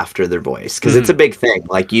look after their voice, because it's a big thing.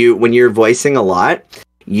 Like when you're voicing a lot,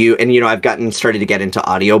 I've started to get into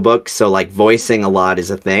audiobooks, so like voicing a lot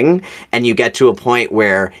is a thing, and you get to a point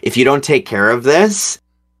where if you don't take care of this,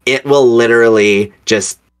 it will literally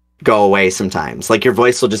just go away sometimes. Like your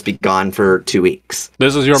voice will just be gone for 2 weeks.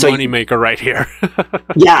 This is your moneymaker right here.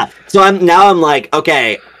 Yeah. So I'm like,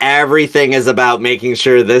 okay, everything is about making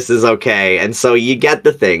sure this is okay. And so you get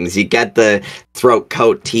the things, you get the throat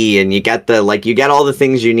coat tea, and you get all the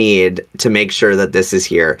things you need to make sure that this is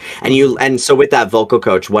here. And so with that vocal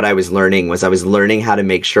coach, what I was learning how to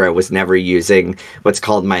make sure I was never using what's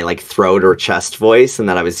called my like throat or chest voice, and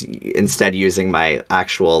that I was instead using my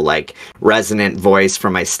actual like resonant voice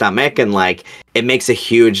from my stomach. And like it makes a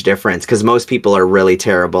huge difference, because most people are really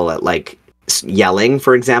terrible at like yelling.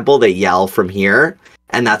 For example, they yell from here,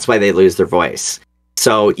 and that's why they lose their voice.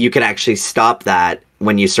 So you can actually stop that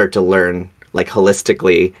when you start to learn like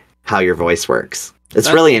holistically how your voice works.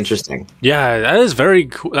 It's really interesting. Yeah, that is very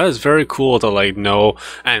cool. That is very cool to like know,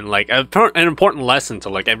 and like an important lesson to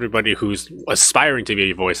like everybody who's aspiring to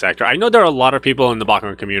be a voice actor. I know there are a lot of people in the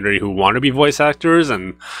Bakugan community who want to be voice actors,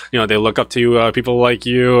 and they look up to people like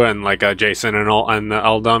you and like Jason and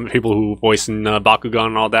Eldam, people who voice in Bakugan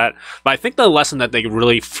and all that. But I think the lesson that they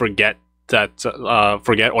really forget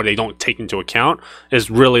or they don't take into account is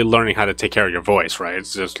really learning how to take care of your voice, right?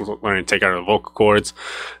 It's just learning to take care of the vocal cords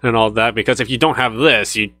and all that, because if you don't have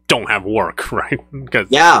this, you don't have work, right? Because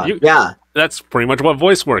that's pretty much what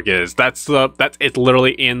voice work is. That's it's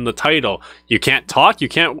literally in the title. You can't talk,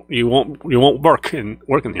 you won't work in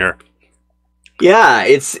here. Yeah,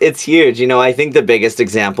 it's huge. I think the biggest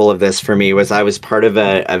example of this for me was I was part of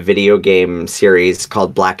a video game series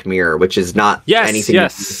called Black Mirror, which is not anything.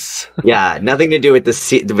 Yes. Nothing to do with the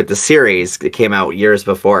series. It came out years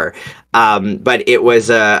before. But it was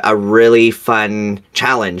a really fun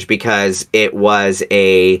challenge because it was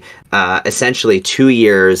essentially 2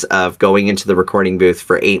 years of going into the recording booth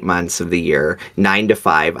for 8 months of the year, 9 to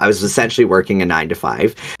 5. I was essentially working a 9 to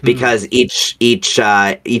 5 because each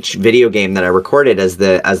video game that I recorded as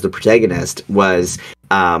the protagonist was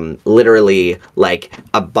literally like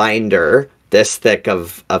a binder this thick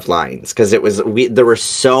of lines, because there were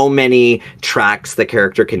so many tracks the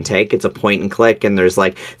character can take. It's a point and click, and there's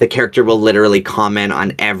like the character will literally comment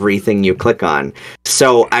on everything you click on.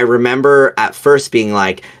 So I remember at first being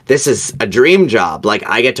like, this is a dream job. Like,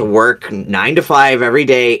 I get to work 9 to 5 every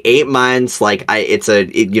day, 8 months. Like,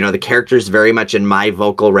 the character's very much in my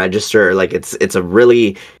vocal register. Like, it's a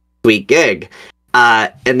really sweet gig.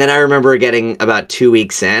 And then I remember getting about 2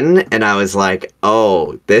 weeks in, and I was like,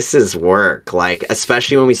 oh, this is work. Like,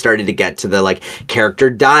 especially when we started to get to the, like, character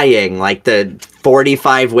dying, like, the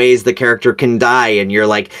 45 ways the character can die, and you're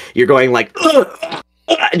going, like,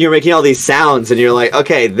 and you're making all these sounds, and you're like,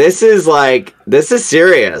 okay, this is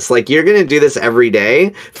serious. Like, you're gonna do this every day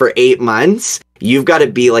for 8 months. You've got to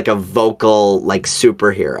be like a vocal, like,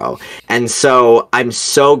 superhero. And so I'm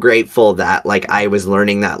so grateful that, like, I was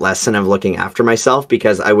learning that lesson of looking after myself,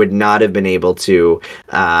 because I would not have been able to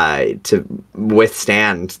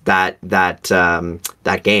withstand that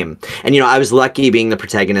game. And, I was lucky being the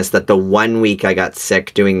protagonist that the 1 week I got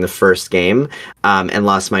sick doing the first game and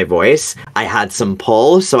lost my voice, I had some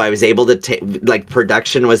pull. So I was able to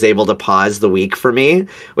production was able to pause the week for me,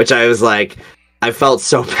 which I was like, I felt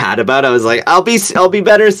so bad about. I was like, I'll be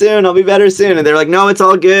better soon. I'll be better soon. And they're like, no, it's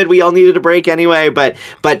all good. We all needed a break anyway. But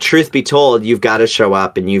truth be told, you've got to show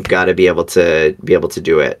up, and you've got to be able to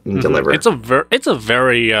do it and deliver. It's a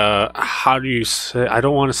very how do you say? I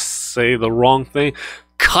don't want to say the wrong thing.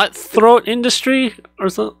 Cutthroat industry or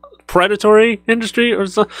something. Predatory industry or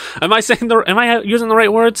something. Am I using the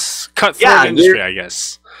right words? Cutthroat industry, I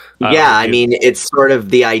guess. I mean, it's sort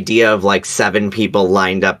of the idea of like 7 people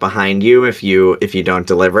lined up behind you if you don't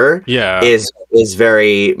deliver. Yeah, is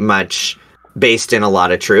very much based in a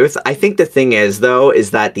lot of truth. I think the thing is, though,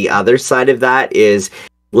 is that the other side of that is,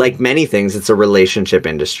 like many things, it's a relationship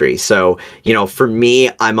industry. So, for me,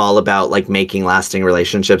 I'm all about like making lasting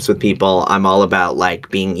relationships with people. I'm all about like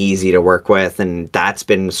being easy to work with. And that's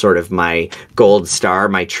been sort of my gold star,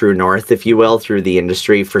 my true north, if you will, through the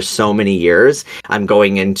industry for so many years. I'm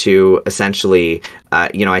going into essentially,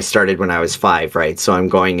 I started when I was 5, right? So I'm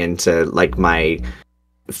going into like my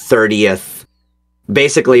 30th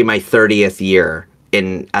year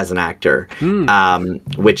as an actor,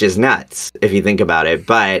 which is nuts if you think about it.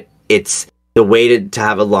 But it's the way to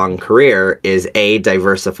have a long career is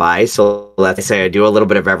diversify. So let's say I do a little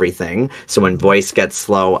bit of everything. So when voice gets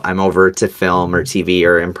slow, I'm over to film or TV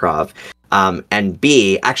or improv. And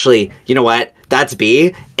B, actually, you know what? That's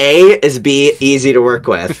B. A is B, easy to work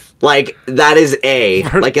with. Like, that is A.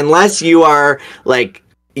 Like, unless you are like,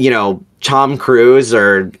 Tom Cruise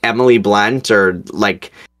or Emily Blunt or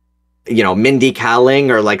like, Mindy Kaling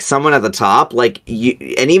or like someone at the top, like you,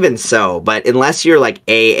 and even so, but unless you're like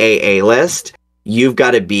A list, you've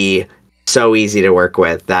got to be so easy to work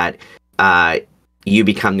with that you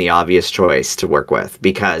become the obvious choice to work with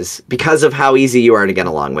because of how easy you are to get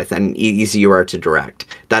along with and easy you are to direct.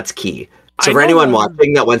 That's key. So for anyone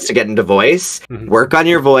watching that wants to get into voice, work on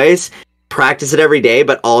your voice, practice it every day,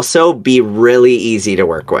 but also be really easy to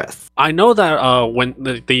work with. I know that when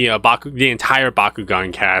the entire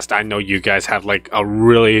Bakugan cast, I know you guys have like a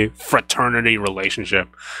really fraternity relationship.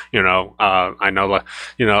 I know, like,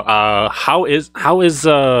 how is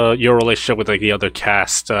your relationship with like the other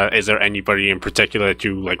cast? Is there anybody in particular that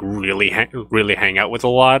you like really hang out with a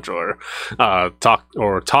lot, or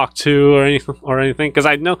talk to, or anything? Because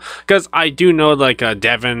I do know like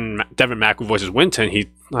Devin Mack, who voices Winton.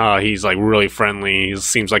 He's like really friendly. He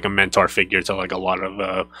seems like a mentor figure to like a lot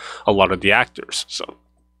of the actors.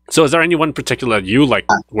 So is there anyone in particular that you like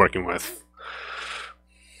working with?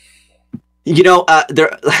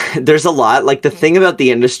 There's a lot. Like, the thing about the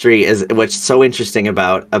industry is what's so interesting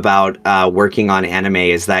about working on anime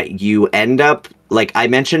is that you end up, like I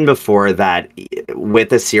mentioned before, that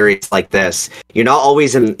with a series like this, you're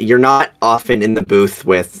not often in the booth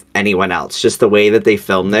with anyone else. Just the way that they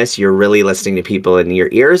film this, you're really listening to people in your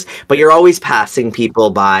ears, but you're always passing people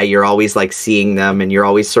by. You're always like seeing them, and you're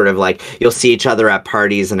always sort of like, you'll see each other at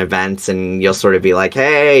parties and events, and you'll sort of be like,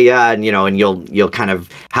 hey, yeah, and and you'll kind of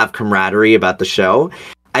have camaraderie about the show.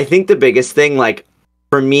 I think the biggest thing, like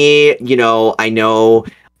for me,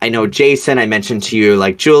 I know Jason, I mentioned to you,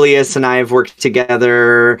 like Julius and I have worked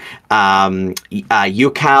together.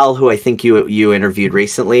 Yukal, who I think you interviewed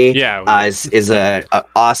recently, is a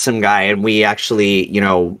awesome guy. And we actually,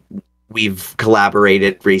 we've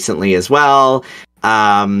collaborated recently as well.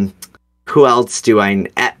 Who else do I...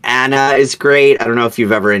 Anna is great. I don't know if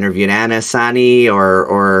you've ever interviewed Anna Sani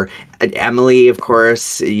or Emily, of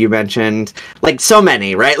course, you mentioned. Like, so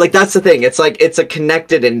many, right? Like, that's the thing. It's like, it's a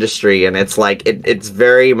connected industry, and it's like, it's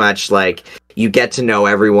very much like you get to know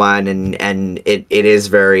everyone, and it is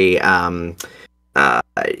very, I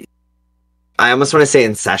almost want to say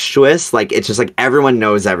incestuous. Like, it's just like everyone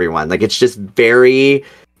knows everyone. Like, it's just very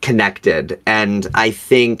connected. And I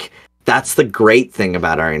think that's the great thing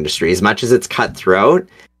about our industry. As much as it's cutthroat,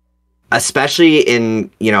 especially in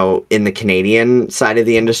the Canadian side of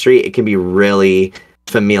the industry, it can be really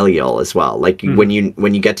familial as well. Like, when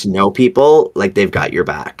you get to know people, like, they've got your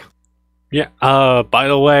back. Yeah. By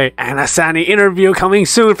the way, Anna Sani interview coming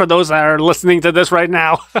soon for those that are listening to this right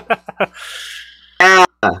now.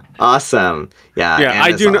 Awesome. Yeah. Yeah,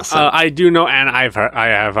 Anna's awesome. I do know Anna. I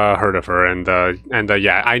have heard of her, and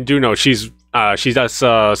yeah, I do know she does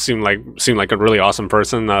seem like a really awesome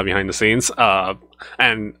person behind the scenes.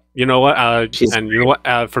 And you know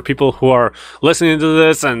what? For people who are listening to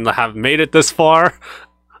this and have made it this far,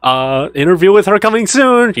 interview with her coming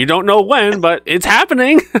soon. You don't know when, but it's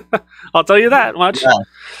happening. I'll tell you that much. Yeah,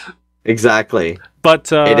 exactly.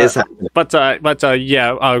 But it is happening.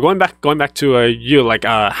 Yeah. Going back to you, like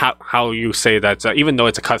how you say that even though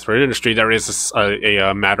it's a cutthroat industry, there is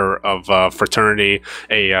a matter of fraternity,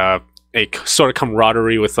 a sort of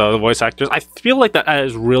camaraderie with the voice actors. I feel like that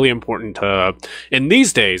is really important in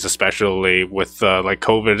these days, especially with like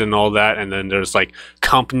COVID and all that. And then there's like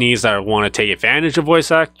companies that want to take advantage of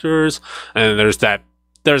voice actors, and there's that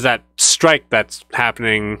strike that's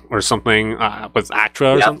happening or something with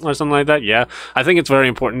ACTRA or something like that. Yeah, I think it's very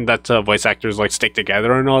important that voice actors like stick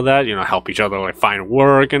together and all that. Help each other like find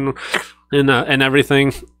work and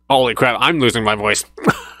everything. Holy crap! I'm losing my voice,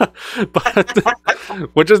 but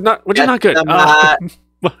which is not good.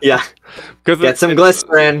 Yeah, get some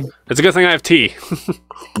glycerin. It's a good thing I have tea.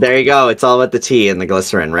 There you go. It's all about the tea and the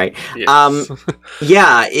glycerin, right? Yes.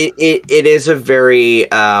 Yeah, it is a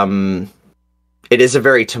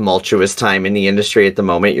very tumultuous time in the industry at the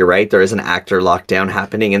moment. You're right. There is an actor lockdown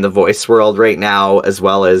happening in the voice world right now, as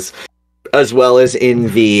well as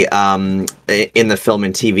in the film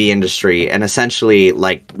and TV industry. And essentially,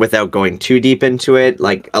 like, without going too deep into it,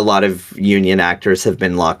 like, a lot of union actors have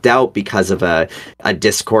been locked out because of a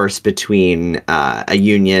discourse between a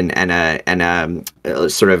union and a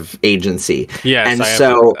sort of agency. Yes,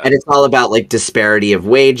 and it's all about like disparity of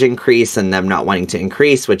wage increase and them not wanting to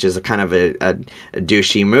increase, which is a kind of a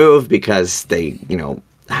douchey move because they,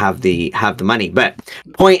 have the money. But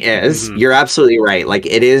point is, you're absolutely right. Like,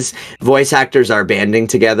 it is, voice actors are banding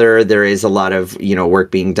together. There is a lot of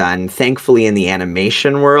work being done. Thankfully, in the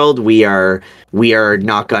animation world, we are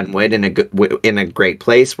knock on wood in a great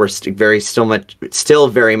place. We're still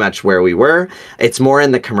very much where we were. It's more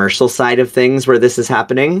in the commercial side of things where this is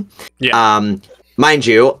happening. Yeah. Mind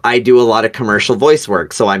you, I do a lot of commercial voice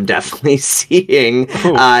work, so I'm definitely seeing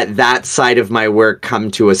that side of my work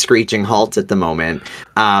come to a screeching halt at the moment.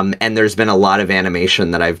 And there's been a lot of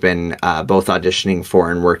animation that I've been both auditioning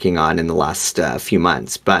for and working on in the last few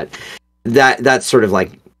months. But that's sort of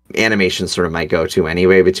like, animation sort of my go-to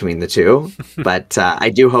anyway between the two. But I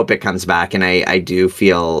do hope it comes back, and I do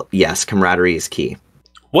feel, yes, camaraderie is key.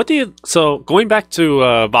 what do you? So going back to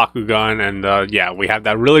Bakugan, and yeah, we have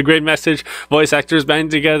that really great message. Voice actors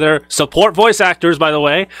band together. Support voice actors, by the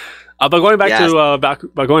way. But going back to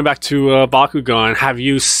Bakugan, have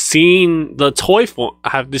you seen the toy?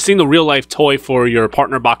 Have you seen the real life toy for your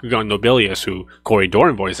partner Bakugan Nobilius, who Corey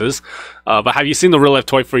Doran voices? But have you seen the real life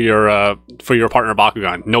toy for your partner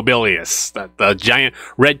Bakugan Nobilius, the giant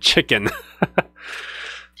red chicken?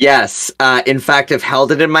 Yes. In fact, I've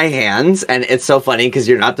held it in my hands, and it's so funny because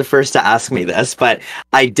you're not the first to ask me this, but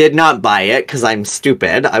I did not buy it because I'm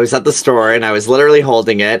stupid. I was at the store and I was literally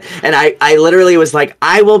holding it, and I literally was like,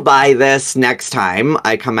 I will buy this next time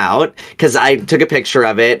I come out, because I took a picture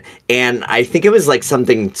of it, and I think it was like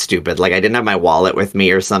something stupid, like I didn't have my wallet with me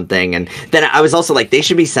or something, and then I was also like, they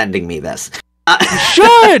should be sending me this.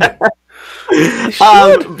 Should!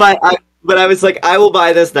 But I was like, I will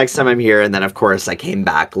buy this next time I'm here. And then, of course, I came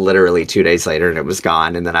back literally 2 days later and it was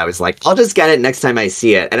gone. And then I was like, I'll just get it next time I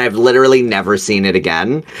see it. And I've literally never seen it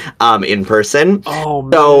again in person. Oh,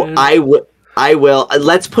 man. So I will.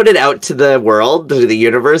 Let's put it out to the world, to the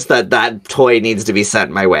universe, that toy needs to be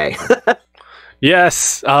sent my way.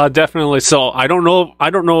 Yes, definitely. So I don't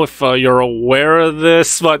know if you're aware of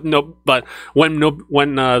this, but when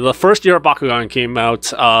the first year of Bakugan came out,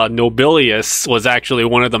 Nobilius was actually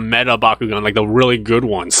one of the meta Bakugan, like the really good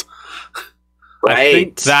ones. Right. I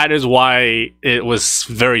think that is why it was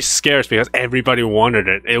very scarce, because everybody wanted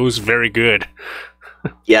it. It was very good.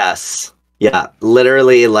 Yes. Yeah.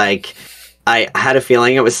 Literally, like, I had a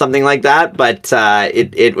feeling it was something like that, but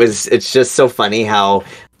it's just so funny how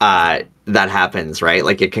that happens, right?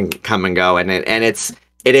 Like, it can come and go, and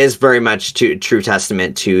it is very much true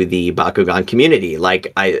testament to the Bakugan community.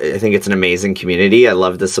 Like, I think it's an amazing community. I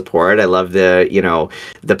love the support. I love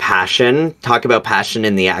the passion. Talk about passion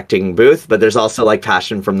in the acting booth, but there's also like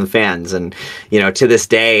passion from the fans. And, to this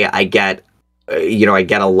day, I get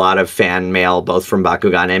a lot of fan mail, both from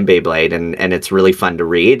Bakugan and Beyblade, and it's really fun to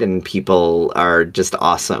read, and people are just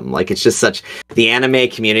awesome. Like, it's just the anime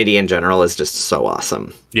community in general is just so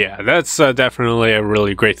awesome. Yeah, that's definitely a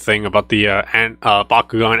really great thing about the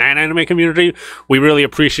Bakugan and anime community. We really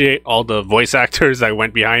appreciate all the voice actors that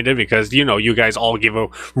went behind it, because, you guys all give a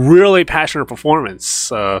really passionate performance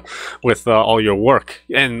with all your work.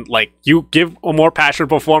 And, like, you give a more passionate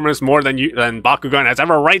performance more than Bakugan has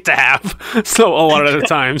ever right to have. So a lot of the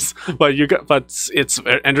times, but it's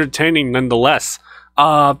entertaining nonetheless.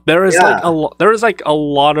 There is a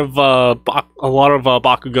lot of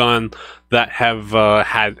Bakugan that have a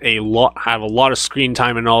lot of screen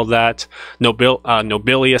time and all that.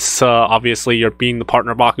 Nobilius, obviously, you're being the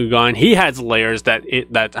partner Bakugan. He has layers that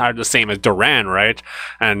are the same as Duran, right?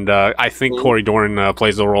 And I think Corey Doran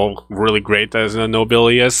plays the role really great as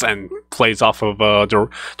Nobilius and plays off of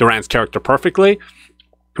Duran's character perfectly.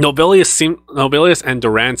 Nobilius and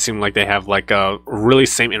Duran seem like they have like a really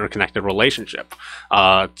same interconnected relationship.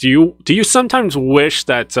 Do you sometimes wish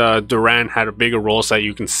that Duran had a bigger role so that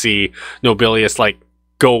you can see Nobilius like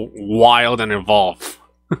go wild and evolve?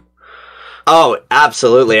 Oh,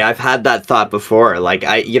 absolutely. I've had that thought before. Like,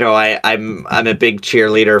 I'm a big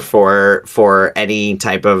cheerleader for any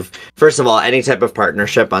type of, first of all, any type of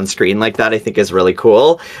partnership on screen like that, I think is really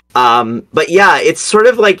cool. But yeah, it's sort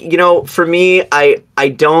of like, for me, I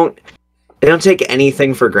don't take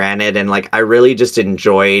anything for granted, and like I really just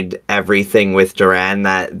enjoyed everything with Duran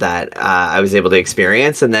that I was able to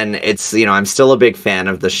experience. And then it's, I'm still a big fan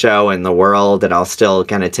of the show and the world, and I'll still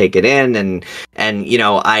kind of take it in, and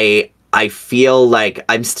I feel like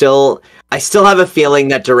I still have a feeling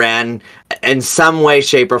that Duran, in some way,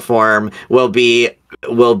 shape, or form, will be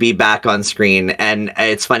back on screen. And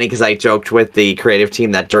it's funny because I joked with the creative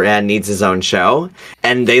team that Duran needs his own show,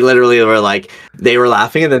 and they literally were like, they were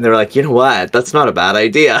laughing, and then they were like, you know what? That's not a bad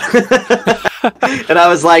idea. And I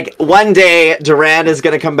was like, one day Duran is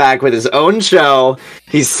going to come back with his own show.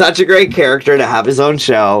 He's such a great character to have his own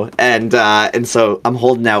show, and so I'm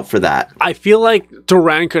holding out for that. I feel like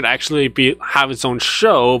Duran could actually have its own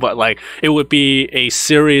show, but like it would be a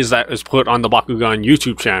series that is put on the Bakugan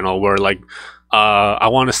YouTube channel, where like I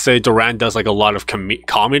want to say Duran does like a lot of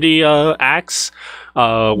comedy acts with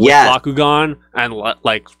Bakugan, and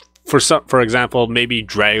like for example, maybe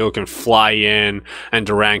Drago can fly in and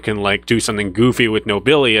Duran can like do something goofy with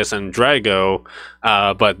Nobilius and Drago,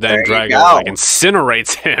 but then Drago like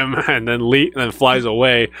incinerates him and then flies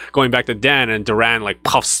away, going back to Dan, and Duran like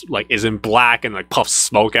puffs, like is in black and like puffs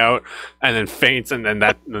smoke out and then faints, and then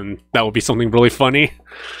that would be something really funny.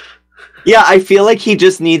 Yeah, I feel like he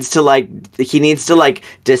just needs to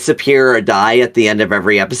disappear or die at the end of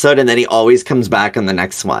every episode, and then he always comes back on the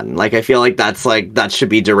next one. Like, I feel like that should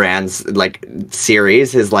be Duran's like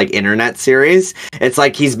series, his like internet series. It's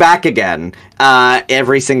like he's back again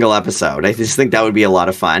every single episode. I just think that would be a lot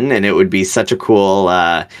of fun, and it would be such a cool.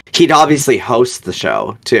 He'd obviously host the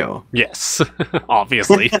show too. Yes,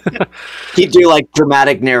 obviously. He'd do like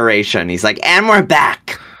dramatic narration. He's like, "And we're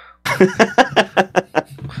back."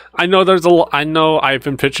 I know I've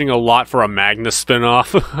been pitching a lot for a Magnus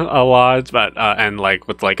spinoff a lot, but and like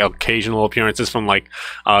with like occasional appearances from like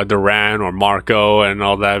Duran or Marco and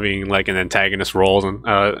all that being like an antagonist roles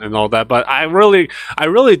and all that. But I really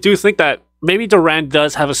do think that maybe Duran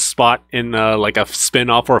does have a spot in like a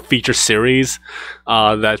spinoff or a feature series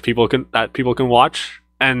that people can watch,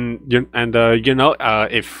 and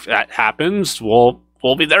if that happens, we'll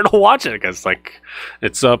be there to watch it, because like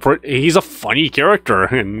he's a funny character,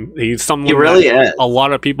 and he's someone he really is. A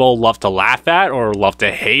lot of people love to laugh at or love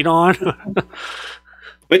to hate on.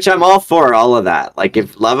 Which I'm all for, all of that. Like,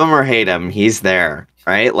 if love him or hate him, he's there,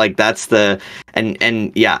 right? Like, that's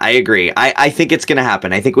and yeah, I agree. I think it's gonna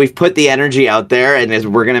happen. I think we've put the energy out there, and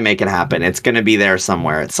we're gonna make it happen. It's gonna be there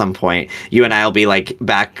somewhere at some point. You and I will be like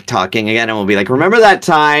back talking again, and we'll be like, remember that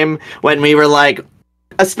time when we were like,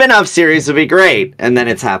 a spin-off series would be great, and then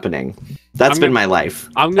it's happening. That's been my life.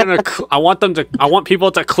 I want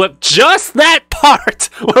people to clip just that part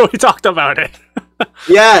where we talked about it.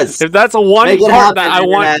 Yes. If that's part that I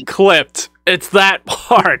want clipped, it's that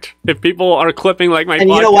part. If people are clipping like my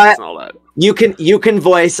podcast, you know what? And all that. You can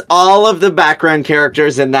voice all of the background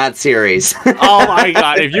characters in that series. Oh my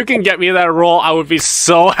god, if you can get me that role, I would be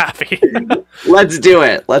so happy. Let's do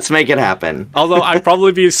it. Let's make it happen. Although I'd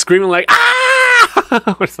probably be screaming like, ah!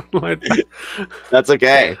 or something like that. That's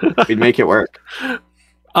okay. We'd make it work.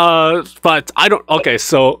 But I don't. Okay,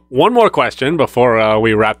 so one more question before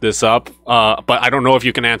we wrap this up. But I don't know if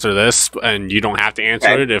you can answer this, and you don't have to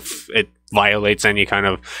answer it if it violates any kind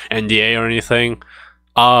of NDA or anything.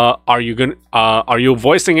 Are you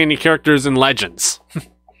voicing any characters in Legends?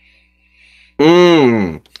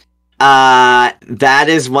 That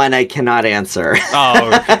is one I cannot answer.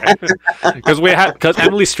 Oh, okay. Because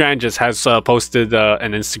Emily Stranges has posted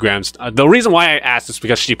an Instagram. The reason why I asked is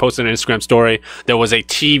because she posted an Instagram story. There was a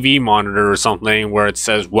TV monitor or something where it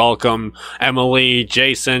says "Welcome Emily,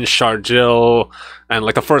 Jason, Sharjil," and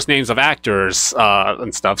like the first names of actors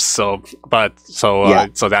and stuff. So that's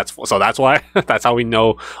why that's how we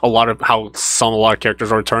know a lot of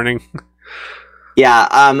characters are returning.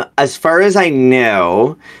 Yeah. As far as I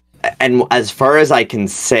know. And as far as I can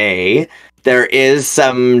say, there is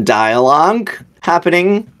some dialogue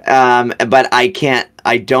happening, but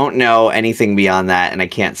I don't know anything beyond that, and I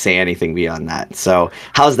can't say anything beyond that. So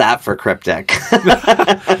how's that for cryptic?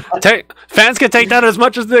 Fans can take that as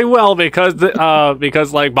much as they will, because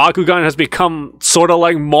like Bakugan has become sort of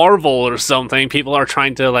like Marvel or something. People are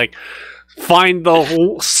trying to like find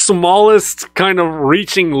the smallest kind of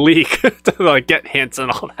reaching leak to like get hints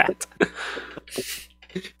and all that.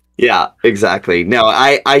 Yeah, exactly. No,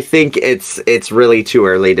 I think it's really too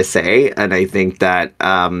early to say, and I think that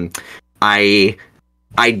I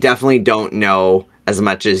definitely don't know as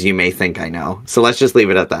much as you may think I know. So let's just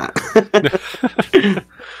leave it at that.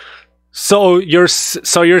 So you're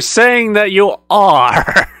saying that you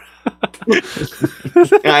are.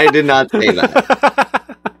 I did not say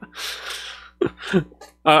that.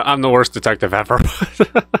 I'm the worst detective ever.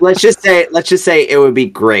 let's just say it would be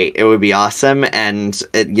great. It would be awesome, and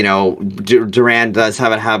Duran does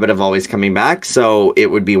have a habit of always coming back, so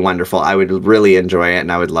it would be wonderful. I would really enjoy it,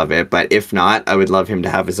 and I would love it. But if not, I would love him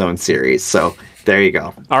to have his own series. So there you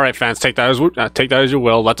go. All right, fans, take that as you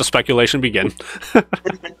will. Let the speculation begin.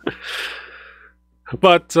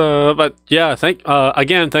 But yeah,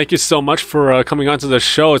 thank you so much for coming onto the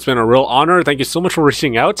show. It's been a real honor. Thank you so much for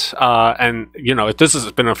reaching out. And this has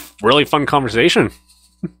been a really fun conversation.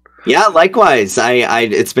 Yeah, likewise.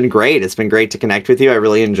 It's been great. It's been great to connect with you. I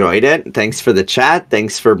really enjoyed it. Thanks for the chat.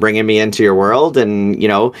 Thanks for bringing me into your world, and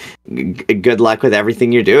good luck with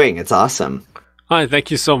everything you're doing. It's awesome. Hi,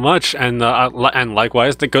 thank you so much, and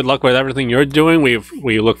likewise, good luck with everything you're doing.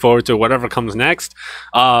 We look forward to whatever comes next.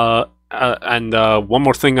 And one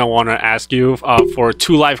more thing I want to ask you, for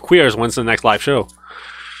Two Live Queers, when's the next live show?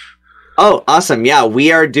 Oh, awesome. Yeah,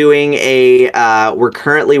 we are doing we're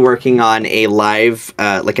currently working on a live,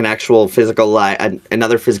 like an actual physical live,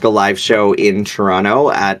 another physical live show in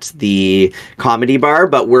Toronto at the Comedy Bar,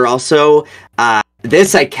 but we're also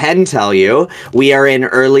This I can tell you. We are in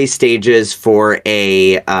early stages for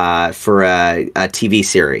a TV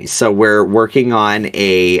series. So we're working on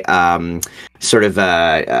a sort of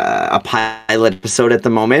a pilot episode at the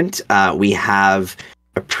moment. We have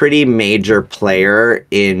a pretty major player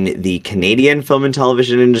in the Canadian film and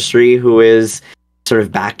television industry who is sort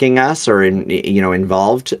of backing us or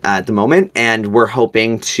involved at the moment, and we're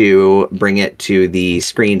hoping to bring it to the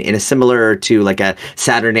screen in a similar to like a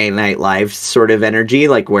Saturday Night Live sort of energy,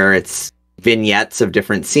 like where it's vignettes of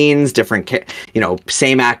different scenes, different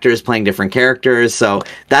same actors playing different characters. So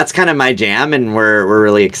that's kind of my jam, and we're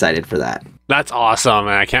really excited for that. That's awesome,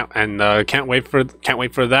 and I can't wait for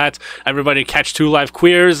that. Everybody, catch Two Live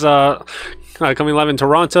Queers coming live in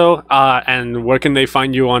Toronto. And where can they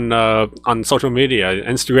find you on social media?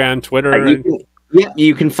 Instagram, Twitter.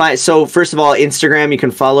 You can find. So first of all, Instagram. You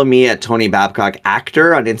can follow me at Tony Babcock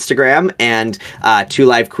Actor on Instagram, and Two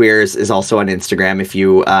Live Queers is also on Instagram. If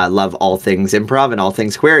you love all things improv and all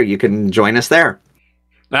things queer, you can join us there.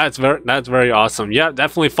 That's very awesome. Yeah,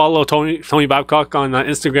 definitely follow Tony Babcock on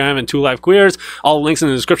Instagram and Two Live Queers. All links in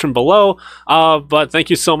the description below. But thank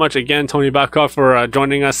you so much again, Tony Babcock, for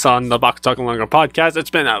joining us on the BakuTalking Longer podcast. It's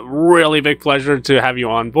been a really big pleasure to have you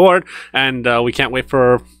on board, and we can't wait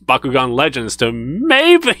for Bakugan Legends to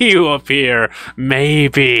maybe appear.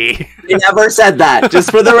 Maybe. You never said that, just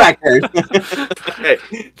for the record.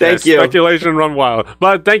 Thank you. Speculation run wild.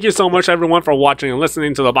 But thank you so much, everyone, for watching and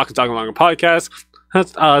listening to the BakuTalking Longer podcast.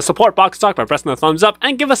 Support BakuTalk by pressing the thumbs up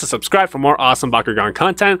and give us a subscribe for more awesome Bakugan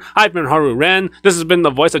content. I've been Haru Ren. This has been the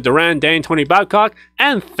voice of Duran Dane, Tony Babcock,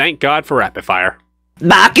 and thank God for Rapid Fire.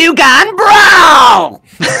 Bakugan Brawl!